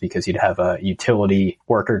lives because you'd have a utility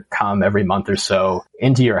worker come every month or so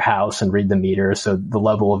into your house and read the meter. So the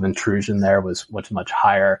level of intrusion there was much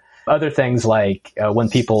higher. Other things like when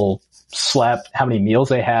people slept, how many meals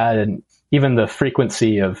they had, and even the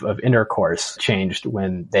frequency of intercourse changed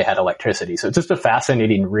when they had electricity. So it's just a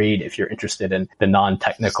fascinating read if you're interested in the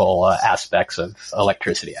non-technical aspects of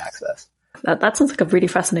electricity access. That sounds like a really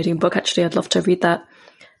fascinating book, actually. I'd love to read that.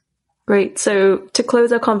 Great. So to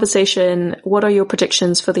close our conversation, what are your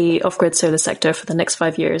predictions for the off-grid solar sector for the next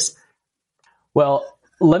 5 years? Well,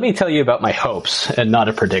 let me tell you about my hopes and not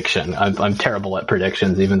a prediction. I'm terrible at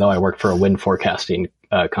predictions, even though I work for a wind forecasting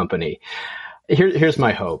company. Here's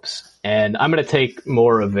my hopes. And I'm going to take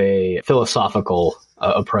more of a philosophical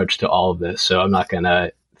approach to all of this. So I'm not going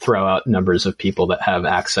to throw out numbers of people that have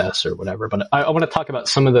access or whatever. But I want to talk about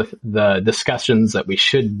some of the discussions that we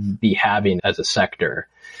should be having as a sector.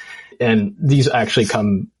 And these actually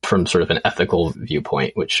come from sort of an ethical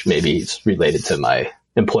viewpoint, which maybe is related to my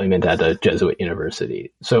employment at a Jesuit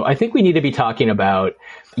university. So I think we need to be talking about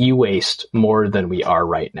e-waste more than we are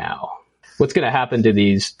right now. What's going to happen to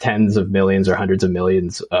these tens of millions or hundreds of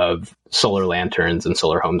millions of solar lanterns and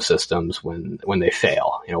solar home systems when they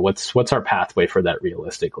fail? You know, what's our pathway for that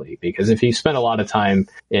realistically? Because if you spend a lot of time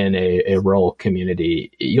in a rural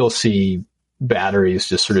community, you'll see batteries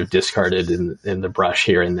just sort of discarded in the brush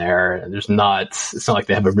here and there. And it's not like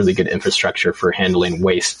they have a really good infrastructure for handling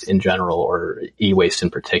waste in general or e-waste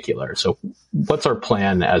in particular. So what's our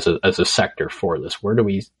plan as a sector for this? Where do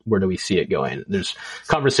we see it going? There's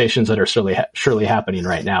conversations that are surely happening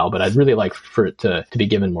right now, but I'd really like for it to be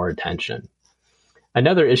given more attention.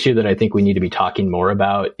 Another issue that I think we need to be talking more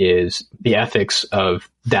about is the ethics of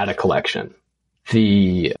data collection.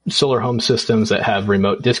 The solar home systems that have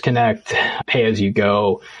remote disconnect, pay as you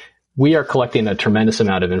go, we are collecting a tremendous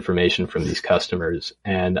amount of information from these customers.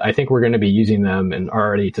 And I think we're going to be using them and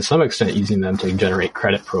already to some extent using them to generate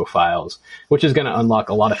credit profiles, which is going to unlock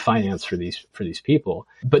a lot of finance for these people.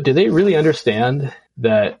 But do they really understand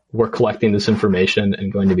that we're collecting this information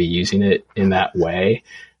and going to be using it in that way?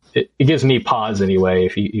 It gives me pause anyway,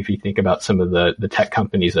 if you think about some of the tech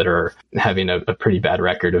companies that are having a pretty bad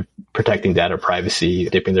record of protecting data privacy,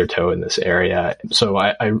 dipping their toe in this area. So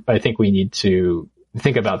I think we need to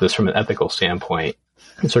think about this from an ethical standpoint,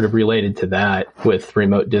 and sort of related to that with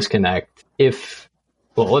remote disconnect.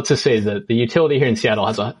 Let's just say that the utility here in Seattle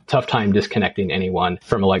has a tough time disconnecting anyone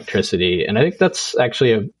from electricity. And I think that's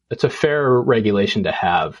actually it's a fair regulation to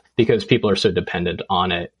have because people are so dependent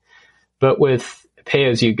on it. But with pay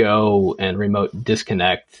as you go and remote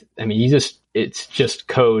disconnect, I mean, it's just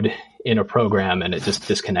code in a program and it just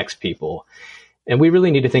disconnects people. And we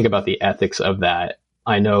really need to think about the ethics of that.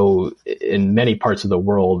 I know in many parts of the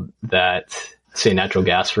world that, say, natural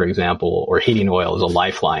gas, for example, or heating oil is a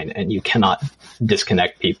lifeline, and you cannot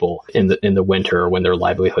disconnect people in the winter when their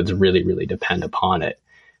livelihoods really, really depend upon it.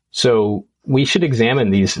 So we should examine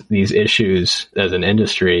these issues as an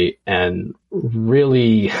industry and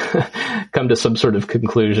really come to some sort of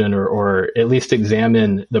conclusion or at least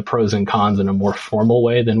examine the pros and cons in a more formal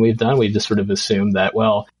way than we've done. We've just sort of assumed that,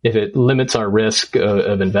 well, if it limits our risk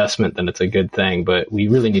of investment, then it's a good thing. But we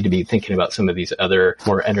really need to be thinking about some of these other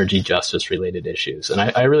more energy justice related issues. And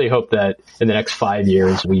I really hope that in the next 5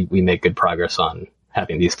 years, we make good progress on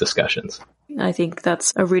having these discussions. I think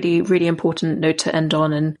that's a really, really important note to end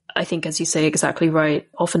on. And I think, as you say, exactly right,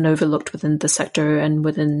 often overlooked within the sector and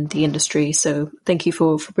within the industry. So thank you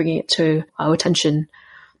for bringing it to our attention.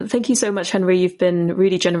 Thank you so much, Henry. You've been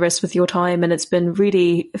really generous with your time, and it's been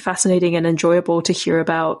really fascinating and enjoyable to hear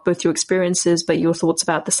about both your experiences, but your thoughts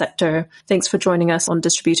about the sector. Thanks for joining us on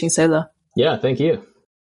Distributing Solar. Yeah, thank you.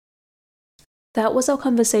 That was our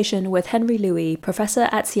conversation with Henry Louis, professor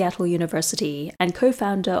at Seattle University and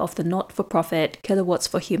co-founder of the not-for-profit Kilowatts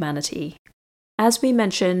for Humanity. As we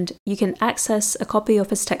mentioned, you can access a copy of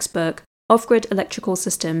his textbook, Off-Grid Electrical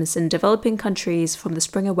Systems in Developing Countries, from the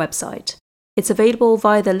Springer website. It's available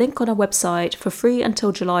via the link on our website for free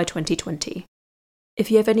until July 2020. If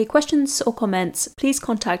you have any questions or comments, please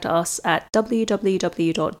contact us at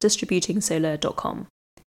www.distributingsolar.com.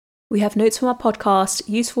 We have notes from our podcast,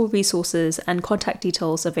 useful resources, and contact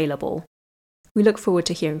details available. We look forward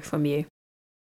to hearing from you.